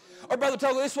McDonald's. Or Brother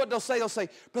Togo, this is what they'll say. They'll say,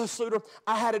 Brother Sluder,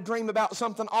 I had a dream about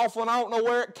something awful, and I don't know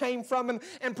where it came from.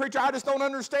 And preacher, I just don't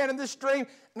understand in this dream.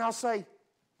 And I'll say,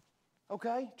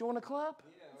 okay, join the club.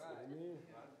 Yeah, right.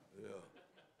 Yeah.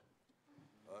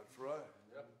 That's right.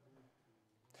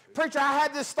 Preacher, I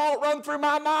had this thought run through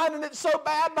my mind, and it's so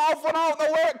bad and awful, and I don't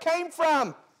know where it came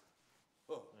from.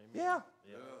 Yeah.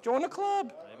 Join the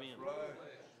club. Amen.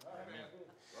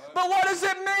 But what does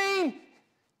it mean?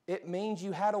 It means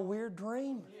you had a weird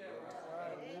dream.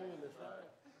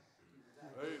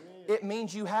 It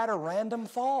means you had a random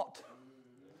thought.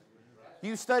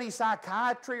 You study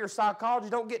psychiatry or psychology,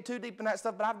 don't get too deep in that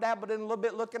stuff, but I've dabbled in a little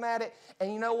bit looking at it.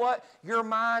 And you know what? Your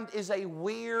mind is a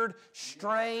weird,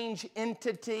 strange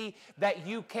entity that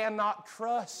you cannot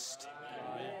trust.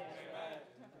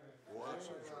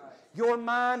 Your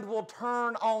mind will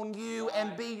turn on you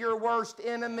and be your worst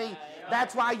enemy.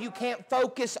 That's why you can't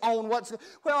focus on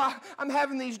I'm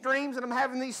having these dreams and I'm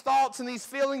having these thoughts and these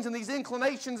feelings and these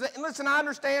inclinations. And listen, I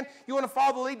understand you want to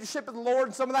follow the leadership of the Lord,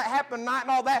 and some of that happened tonight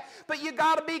and all that, but you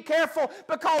got to be careful,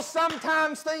 because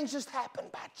sometimes things just happen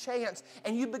by chance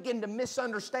and you begin to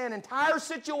misunderstand entire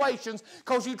situations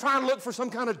because you're trying to look for some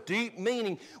kind of deep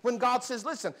meaning, when God says,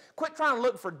 listen, quit trying to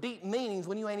look for deep meanings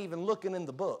when you ain't even looking in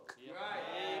the book.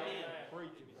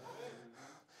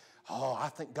 Oh, I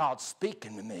think God's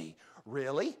speaking to me.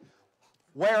 Really?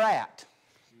 Where at?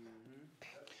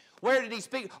 Where did he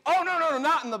speak? Oh, no,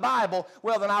 not in the Bible.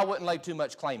 Well, then I wouldn't lay too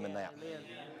much claim in that.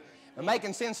 Am I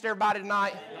making sense to everybody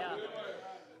tonight?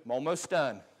 I'm almost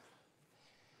done.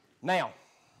 Now,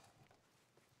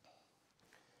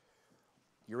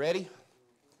 you ready?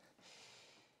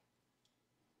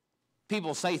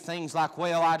 People say things like,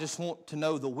 well, I just want to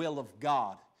know the will of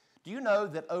God. Do you know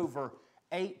that over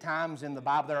 8 times in the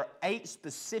Bible, there are 8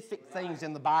 specific things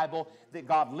in the Bible that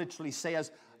God literally says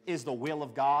is the will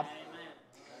of God?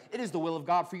 It is the will of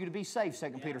God for you to be saved,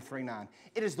 2 Peter 3:9.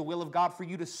 It is the will of God for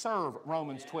you to serve,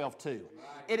 Romans 12:2.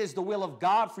 It is the will of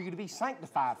God for you to be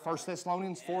sanctified, 1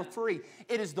 Thessalonians 4:3.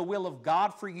 It is the will of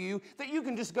God for you that you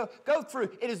can just go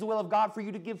through. It is the will of God for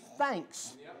you to give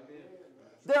thanks.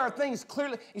 There are things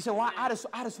clearly, you say, well, I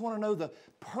just want to know the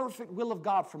perfect will of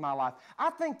God for my life. I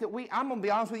think that I'm going to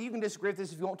be honest with you, you can disagree with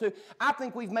this if you want to. I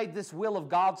think we've made this will of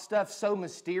God stuff so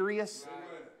mysterious.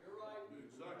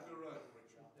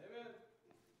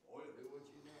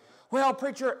 Well,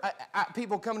 preacher,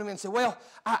 people come to me and say, well,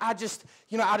 I just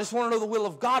want to know the will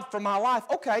of God for my life.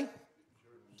 Okay.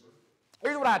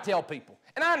 Here's what I tell people.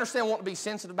 And I understand wanting to be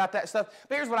sensitive about that stuff,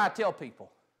 but here's what I tell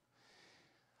people.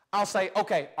 I'll say,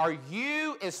 okay, are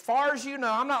you, as far as you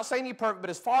know, I'm not saying you're perfect, but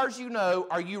as far as you know,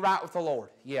 are you right with the Lord?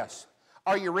 Yes.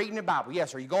 Are you reading the Bible?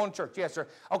 Yes. Are you going to church? Yes, sir.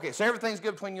 Okay, so everything's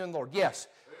good between you and the Lord? Yes.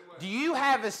 Amen. Do you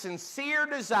have a sincere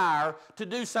desire to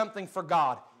do something for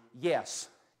God? Yes.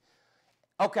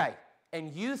 Okay,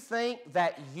 and you think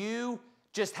that you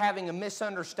just having a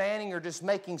misunderstanding or just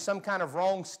making some kind of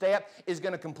wrong step is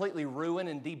going to completely ruin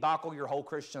and debacle your whole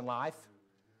Christian life?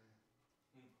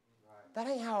 That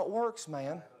ain't how it works,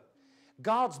 man.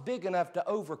 God's big enough to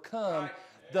overcome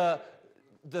the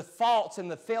faults and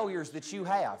the failures that you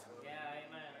have. Yeah,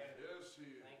 amen. Yes, he is.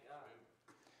 Thank God.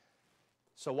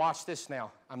 So watch this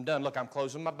now. I'm done. Look, I'm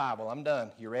closing my Bible. I'm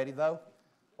done. You ready, though?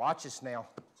 Watch this now.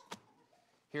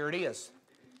 Here it is.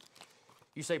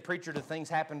 You say, preacher, do things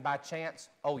happen by chance?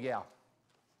 Oh, yeah.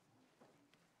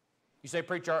 You say,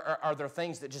 preacher, are there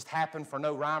things that just happen for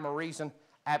no rhyme or reason?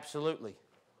 Absolutely.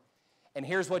 And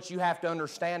here's what you have to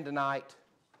understand tonight.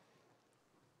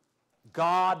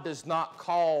 God does not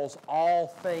cause all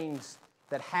things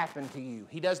that happen to you.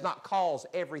 He does not cause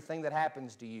everything that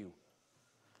happens to you.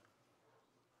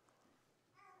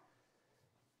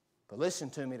 But listen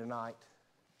to me tonight.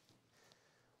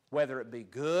 Whether it be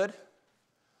good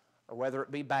or whether it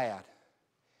be bad,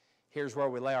 here's where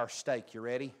we lay our stake. You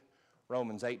ready?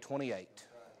 Romans 8:28.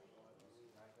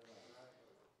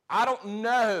 I don't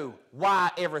know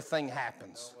why everything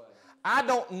happens. I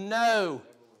don't know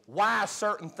why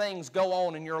certain things go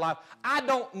on in your life. I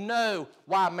don't know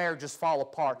why marriages fall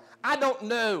apart. I don't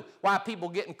know why people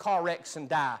get in car wrecks and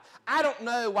die. I don't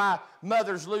know why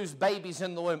mothers lose babies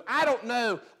in the womb. I don't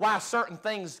know why certain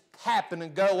things happen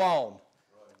and go on.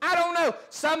 I don't know.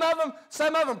 Some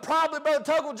of them probably, Brother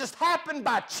Tuggle, just happened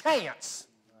by chance.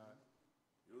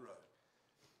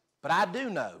 But I do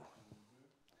know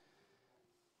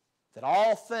that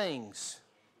all things,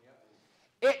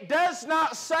 it does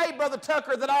not say, Brother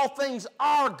Tucker, that all things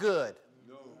are good.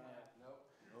 No.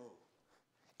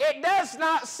 It does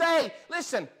not say,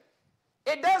 listen,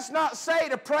 it does not say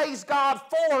to praise God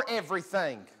for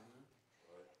everything.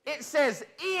 It says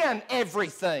in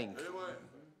everything. Amen.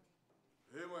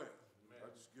 Amen.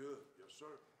 That's good. Yes, sir.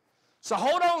 So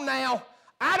hold on now.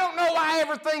 I don't know why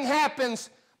everything happens,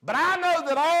 but I know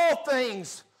that all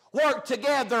things work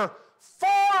together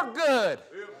for good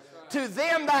to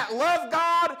them that love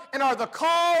God and are the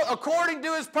called according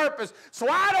to His purpose. So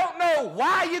I don't know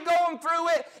why you're going through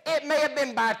it. It may have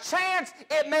been by chance.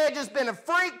 It may have just been a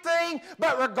freak thing.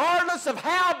 But regardless of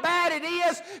how bad it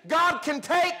is, God can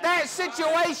take that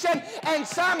situation and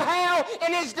somehow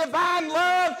in His divine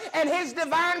love and His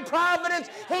divine providence,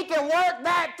 He can work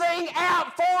that thing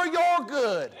out for your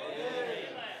good.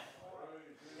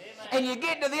 And you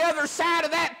get to the other side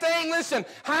of that thing, listen,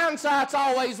 hindsight's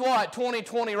always what?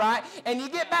 20/20, right? And you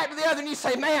get back to the other and you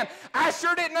say, man, I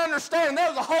sure didn't understand. There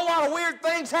was a whole lot of weird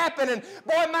things happening.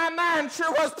 Boy, my mind sure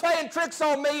was playing tricks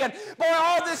on me. And boy,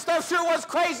 all this stuff sure was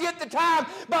crazy at the time.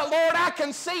 But Lord, I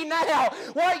can see now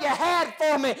what you had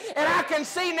for me. And I can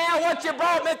see now what you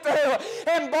brought me through.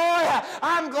 And boy,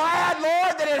 I'm glad,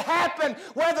 Lord, that it happened,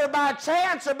 whether by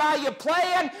chance or by you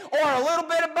playing or a little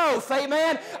bit of both.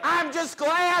 Amen. I'm just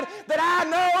glad that I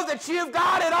know that you've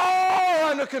got it all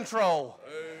under control.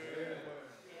 Amen.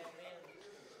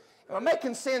 Am I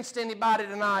making sense to anybody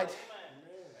tonight?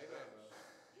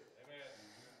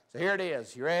 So here it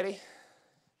is. You ready?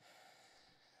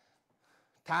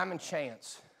 Time and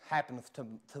chance happeneth to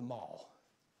them all.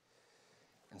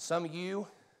 And some of you,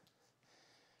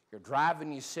 you're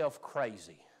driving yourself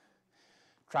crazy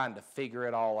trying to figure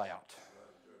it all out.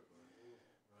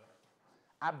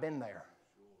 I've been there.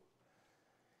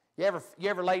 You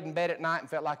ever laid in bed at night and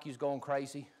felt like you was going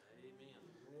crazy?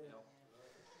 Amen.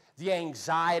 The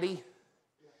anxiety.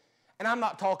 And I'm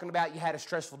not talking about you had a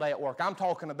stressful day at work. I'm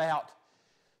talking about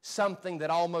something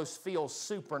that almost feels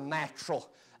supernatural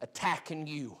attacking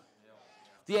you.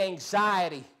 The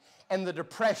anxiety and the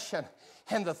depression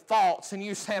and the thoughts and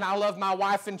you saying, I love my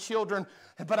wife and children,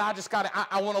 but I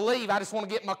want to leave. I just want to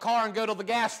get in my car and go till the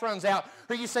gas runs out.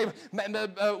 Or you say,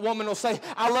 a woman will say,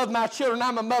 I love my children.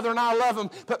 I'm a mother and I love them.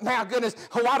 But my goodness,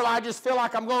 why do I just feel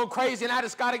like I'm going crazy and I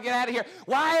just got to get out of here?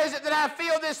 Why is it that I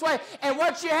feel this way? And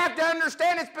what you have to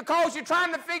understand is because you're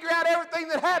trying to figure out everything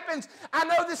that happens. I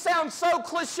know this sounds so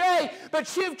cliche,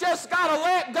 but you've just got to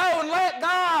let go and let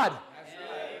God.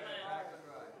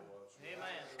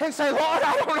 And say, Lord,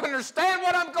 I don't understand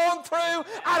what I'm going through.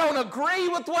 I don't agree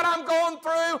with what I'm going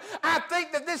through. I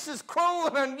think that this is cruel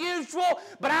and unusual,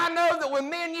 but I know that when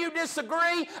me and you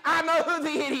disagree, I know who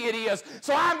the idiot is.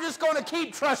 So I'm just going to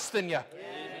keep trusting you. Amen.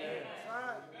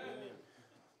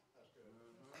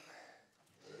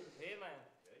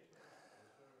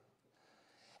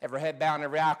 every head bowed and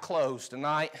every eye closed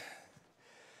tonight. If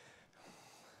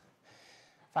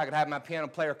I could have my piano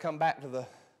player come back to the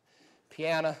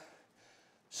piano.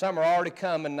 Some are already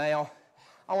coming now.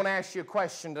 I want to ask you a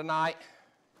question tonight.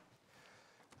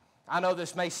 I know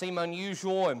this may seem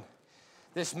unusual, and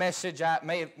this message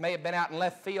may have been out in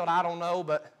left field, I don't know,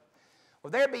 but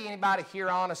will there be anybody here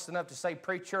honest enough to say,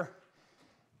 preacher,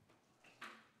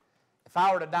 if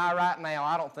I were to die right now,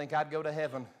 I don't think I'd go to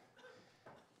heaven.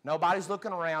 Nobody's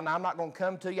looking around. Now, I'm not going to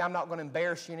come to you. I'm not going to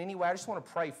embarrass you in any way. I just want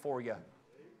to pray for you.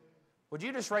 Would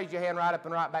you just raise your hand right up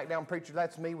and right back down? Preacher,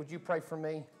 that's me. Would you pray for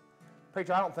me?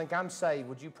 Preacher, I don't think I'm saved.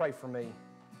 Would you pray for me?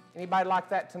 Anybody like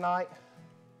that tonight?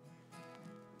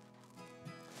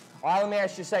 All right, let me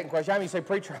ask you a second question. How many say,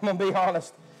 preacher, I'm going to be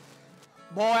honest.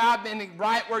 Boy, I've been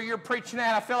right where you're preaching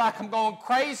at. I feel like I'm going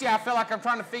crazy. I feel like I'm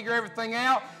trying to figure everything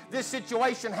out. This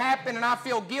situation happened, and I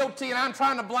feel guilty, and I'm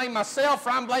trying to blame myself, or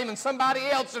I'm blaming somebody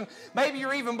else, and maybe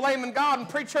you're even blaming God. And,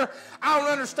 preacher, I don't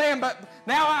understand, but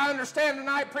now I understand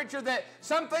tonight, preacher, that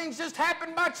some things just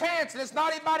happen by chance, and it's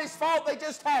not anybody's fault. They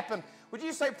just happen. Would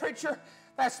you say, preacher,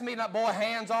 that's me? Not, boy,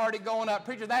 hands already going up.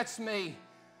 Preacher, that's me.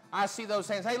 I see those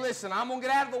hands. Hey, listen, I'm going to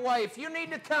get out of the way. If you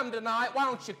need to come tonight, why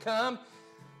don't you come?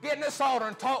 Get in this altar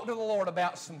and talk to the Lord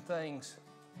about some things.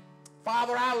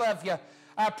 Father, I love you.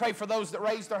 I pray for those that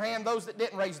raised their hand, those that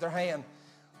didn't raise their hand.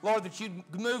 Lord, that you'd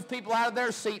move people out of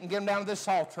their seat and get them down to this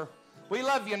altar. We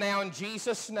love you now in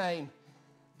Jesus' name.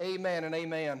 Amen and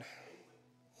amen.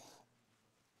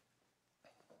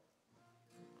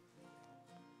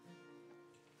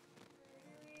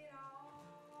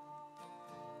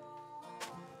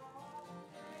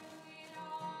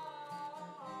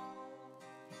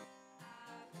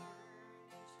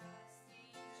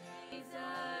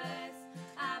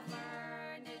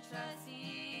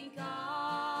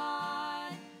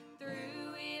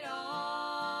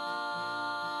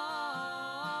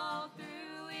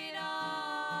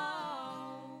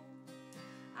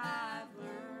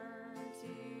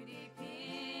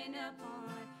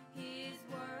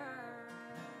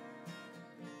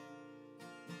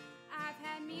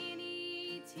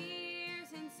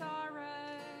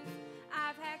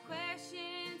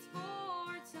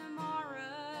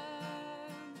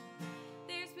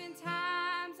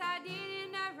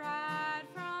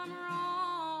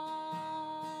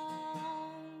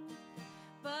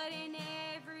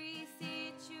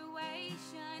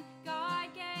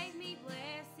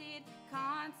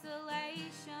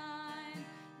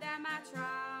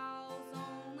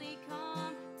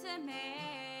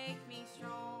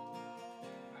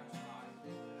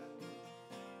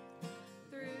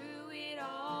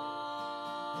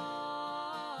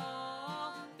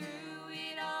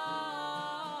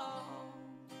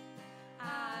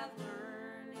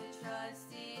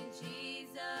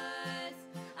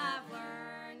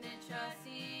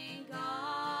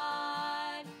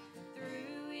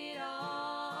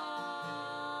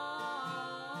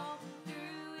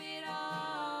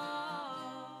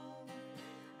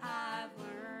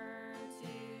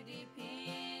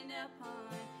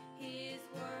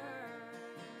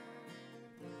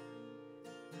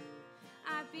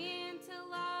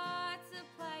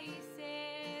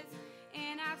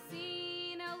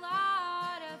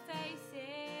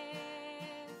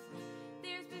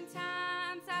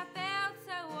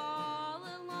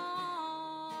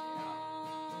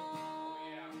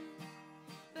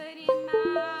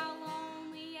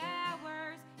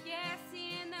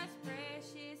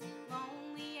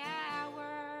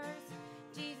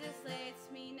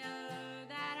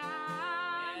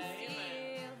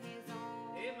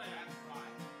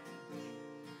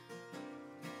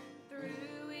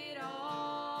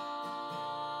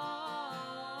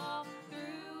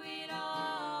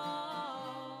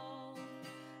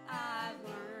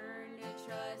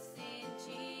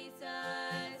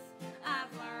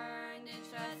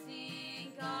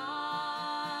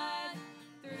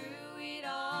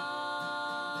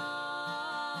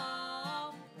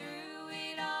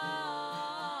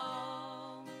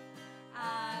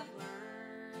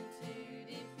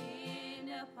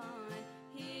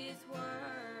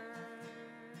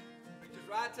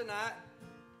 Tonight,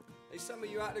 there's some of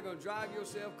you out there going to drive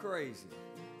yourself crazy.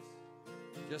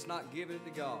 Just not giving it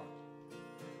to God.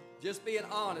 Just being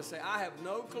honest. Say, I have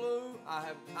no clue.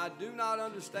 I do not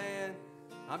understand.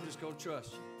 I'm just going to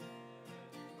trust you.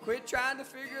 Quit trying to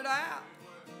figure it out.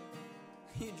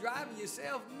 You're driving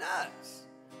yourself nuts.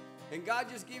 And God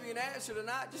just give you an answer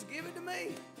tonight. Just give it to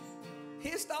me.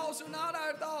 His thoughts are not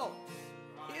our thoughts.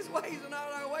 His ways are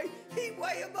not our ways. He's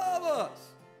way above us.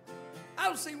 I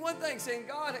don't see one thing saying,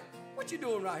 God, what you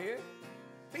doing right here?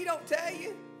 If he don't tell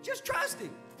you, just trust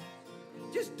him.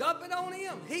 Just dump it on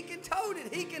Him. He can tote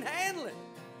it. He can handle it.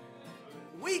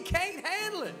 We can't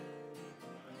handle it.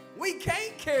 We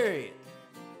can't carry it.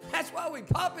 That's why we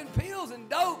popping pills and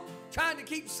dope trying to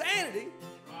keep sanity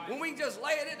when we can just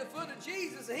lay it at the foot of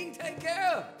Jesus and He can take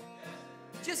care of it.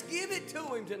 Just give it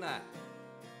to Him tonight.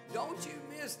 Don't you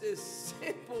miss this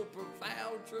simple,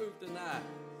 profound truth tonight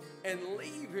and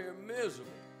leave here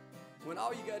miserable when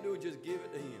all you got to do is just give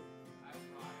it to Him.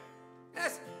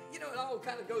 That's, you know, it all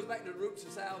kind of goes back to the roots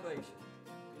of salvation.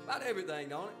 About everything,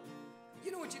 don't it?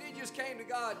 You know what you did? You just came to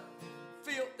God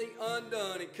filthy,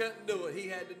 undone, and couldn't do it. He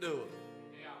had to do it.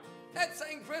 Yeah. That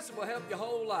same principle helped your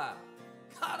whole life.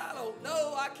 God, I don't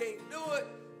know. I can't do it,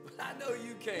 but I know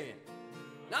you can.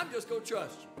 And I'm just going to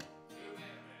trust you.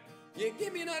 You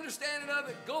give me an understanding of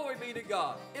it, glory be to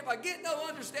God. If I get no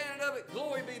understanding of it,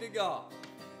 glory be to God.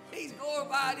 He's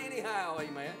glorified anyhow,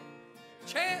 amen.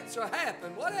 Chance or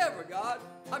happen, whatever, God,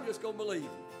 I'm just going to believe you.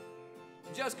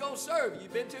 I'm just going to serve you.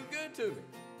 You've been too good to me.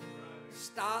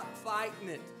 Stop fighting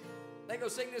it. They're going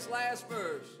to sing this last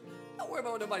verse. Don't worry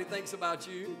about what nobody thinks about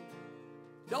you.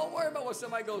 Don't worry about what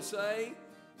somebody's going to say.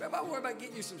 Everybody worry about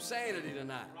getting you some sanity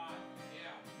tonight.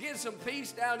 Get some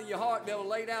peace down in your heart, be able to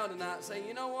lay down tonight and say,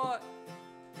 you know what?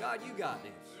 God, you got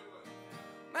this.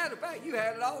 Matter of fact, you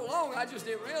had it all along. I just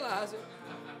didn't realize it.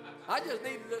 I just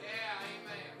needed to,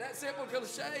 that simple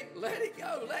cliche, let it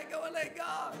go and let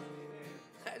God.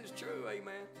 That is true,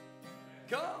 amen.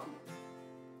 Come.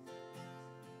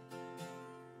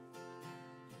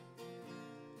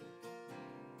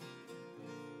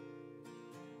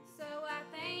 So I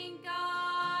thank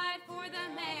God for the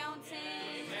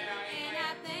mountains, and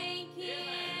I thank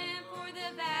Him for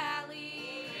the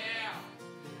valley.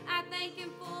 I thank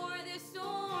Him for the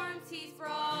storms He's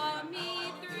brought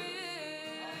me through.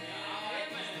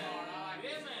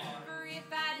 For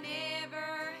if I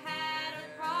never had a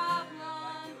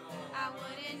problem, I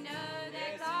wouldn't know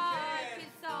that God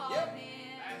could solve them.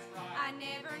 I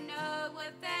never know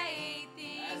what faith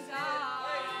in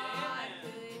God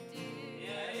could do.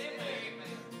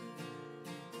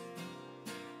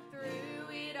 Through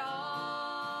it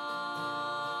all,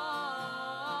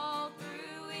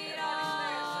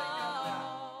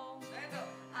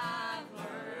 I've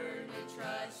learned to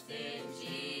trust in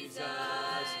Jesus.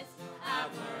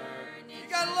 I've learned to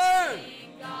gotta trust learn.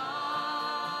 in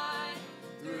God.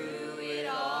 Through it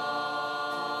all,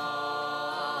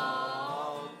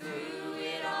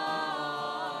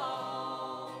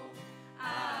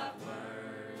 I've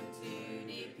learned to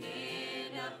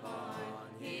depend upon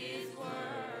His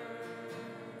word.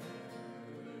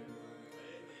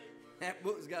 That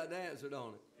book's got the answer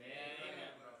on it.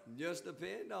 Just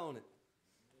depend on it.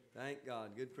 Thank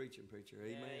God. Good preaching, preacher.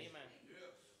 Amen.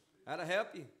 That'll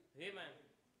help you.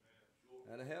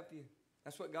 That'll help you.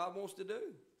 That's what God wants to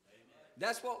do.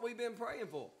 That's what we've been praying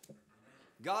for.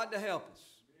 God to help us.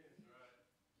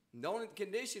 And the only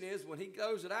condition is when He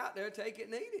throws it out there, take it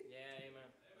and eat it.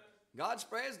 God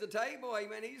spreads the table,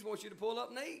 amen. He just wants you to pull up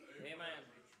and eat.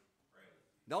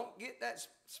 Don't get that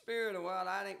spirit of, well,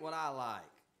 that ain't what I like.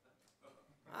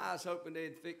 I was hoping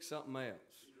they'd fix something else.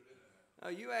 Now,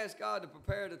 you ask God to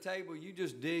prepare the table, you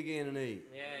just dig in and eat.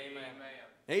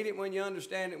 Eat it when you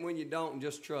understand it, when you don't, and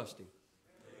just trust Him.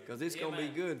 Because it's going to be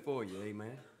good for you,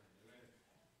 amen.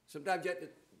 Sometimes you have to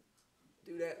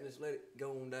do that and just let it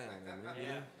go on down, amen. You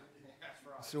know?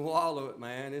 Swallow it,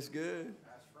 man. It's good.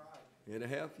 It'll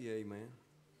help you, amen.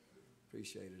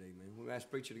 Appreciate it, amen. We're going to ask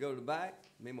the preacher to go to the back.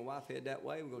 Me and my wife head that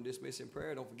way. We're going to dismiss in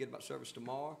prayer. Don't forget about service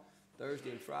tomorrow,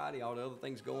 Thursday and Friday, all the other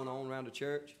things going on around the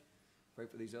church. Pray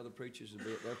for these other preachers to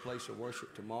be at their place of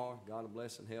worship tomorrow. God will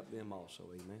bless and help them also,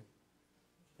 amen.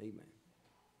 Amen.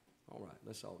 All right,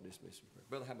 let's all dismiss in prayer.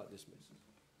 Brother, how about dismissing?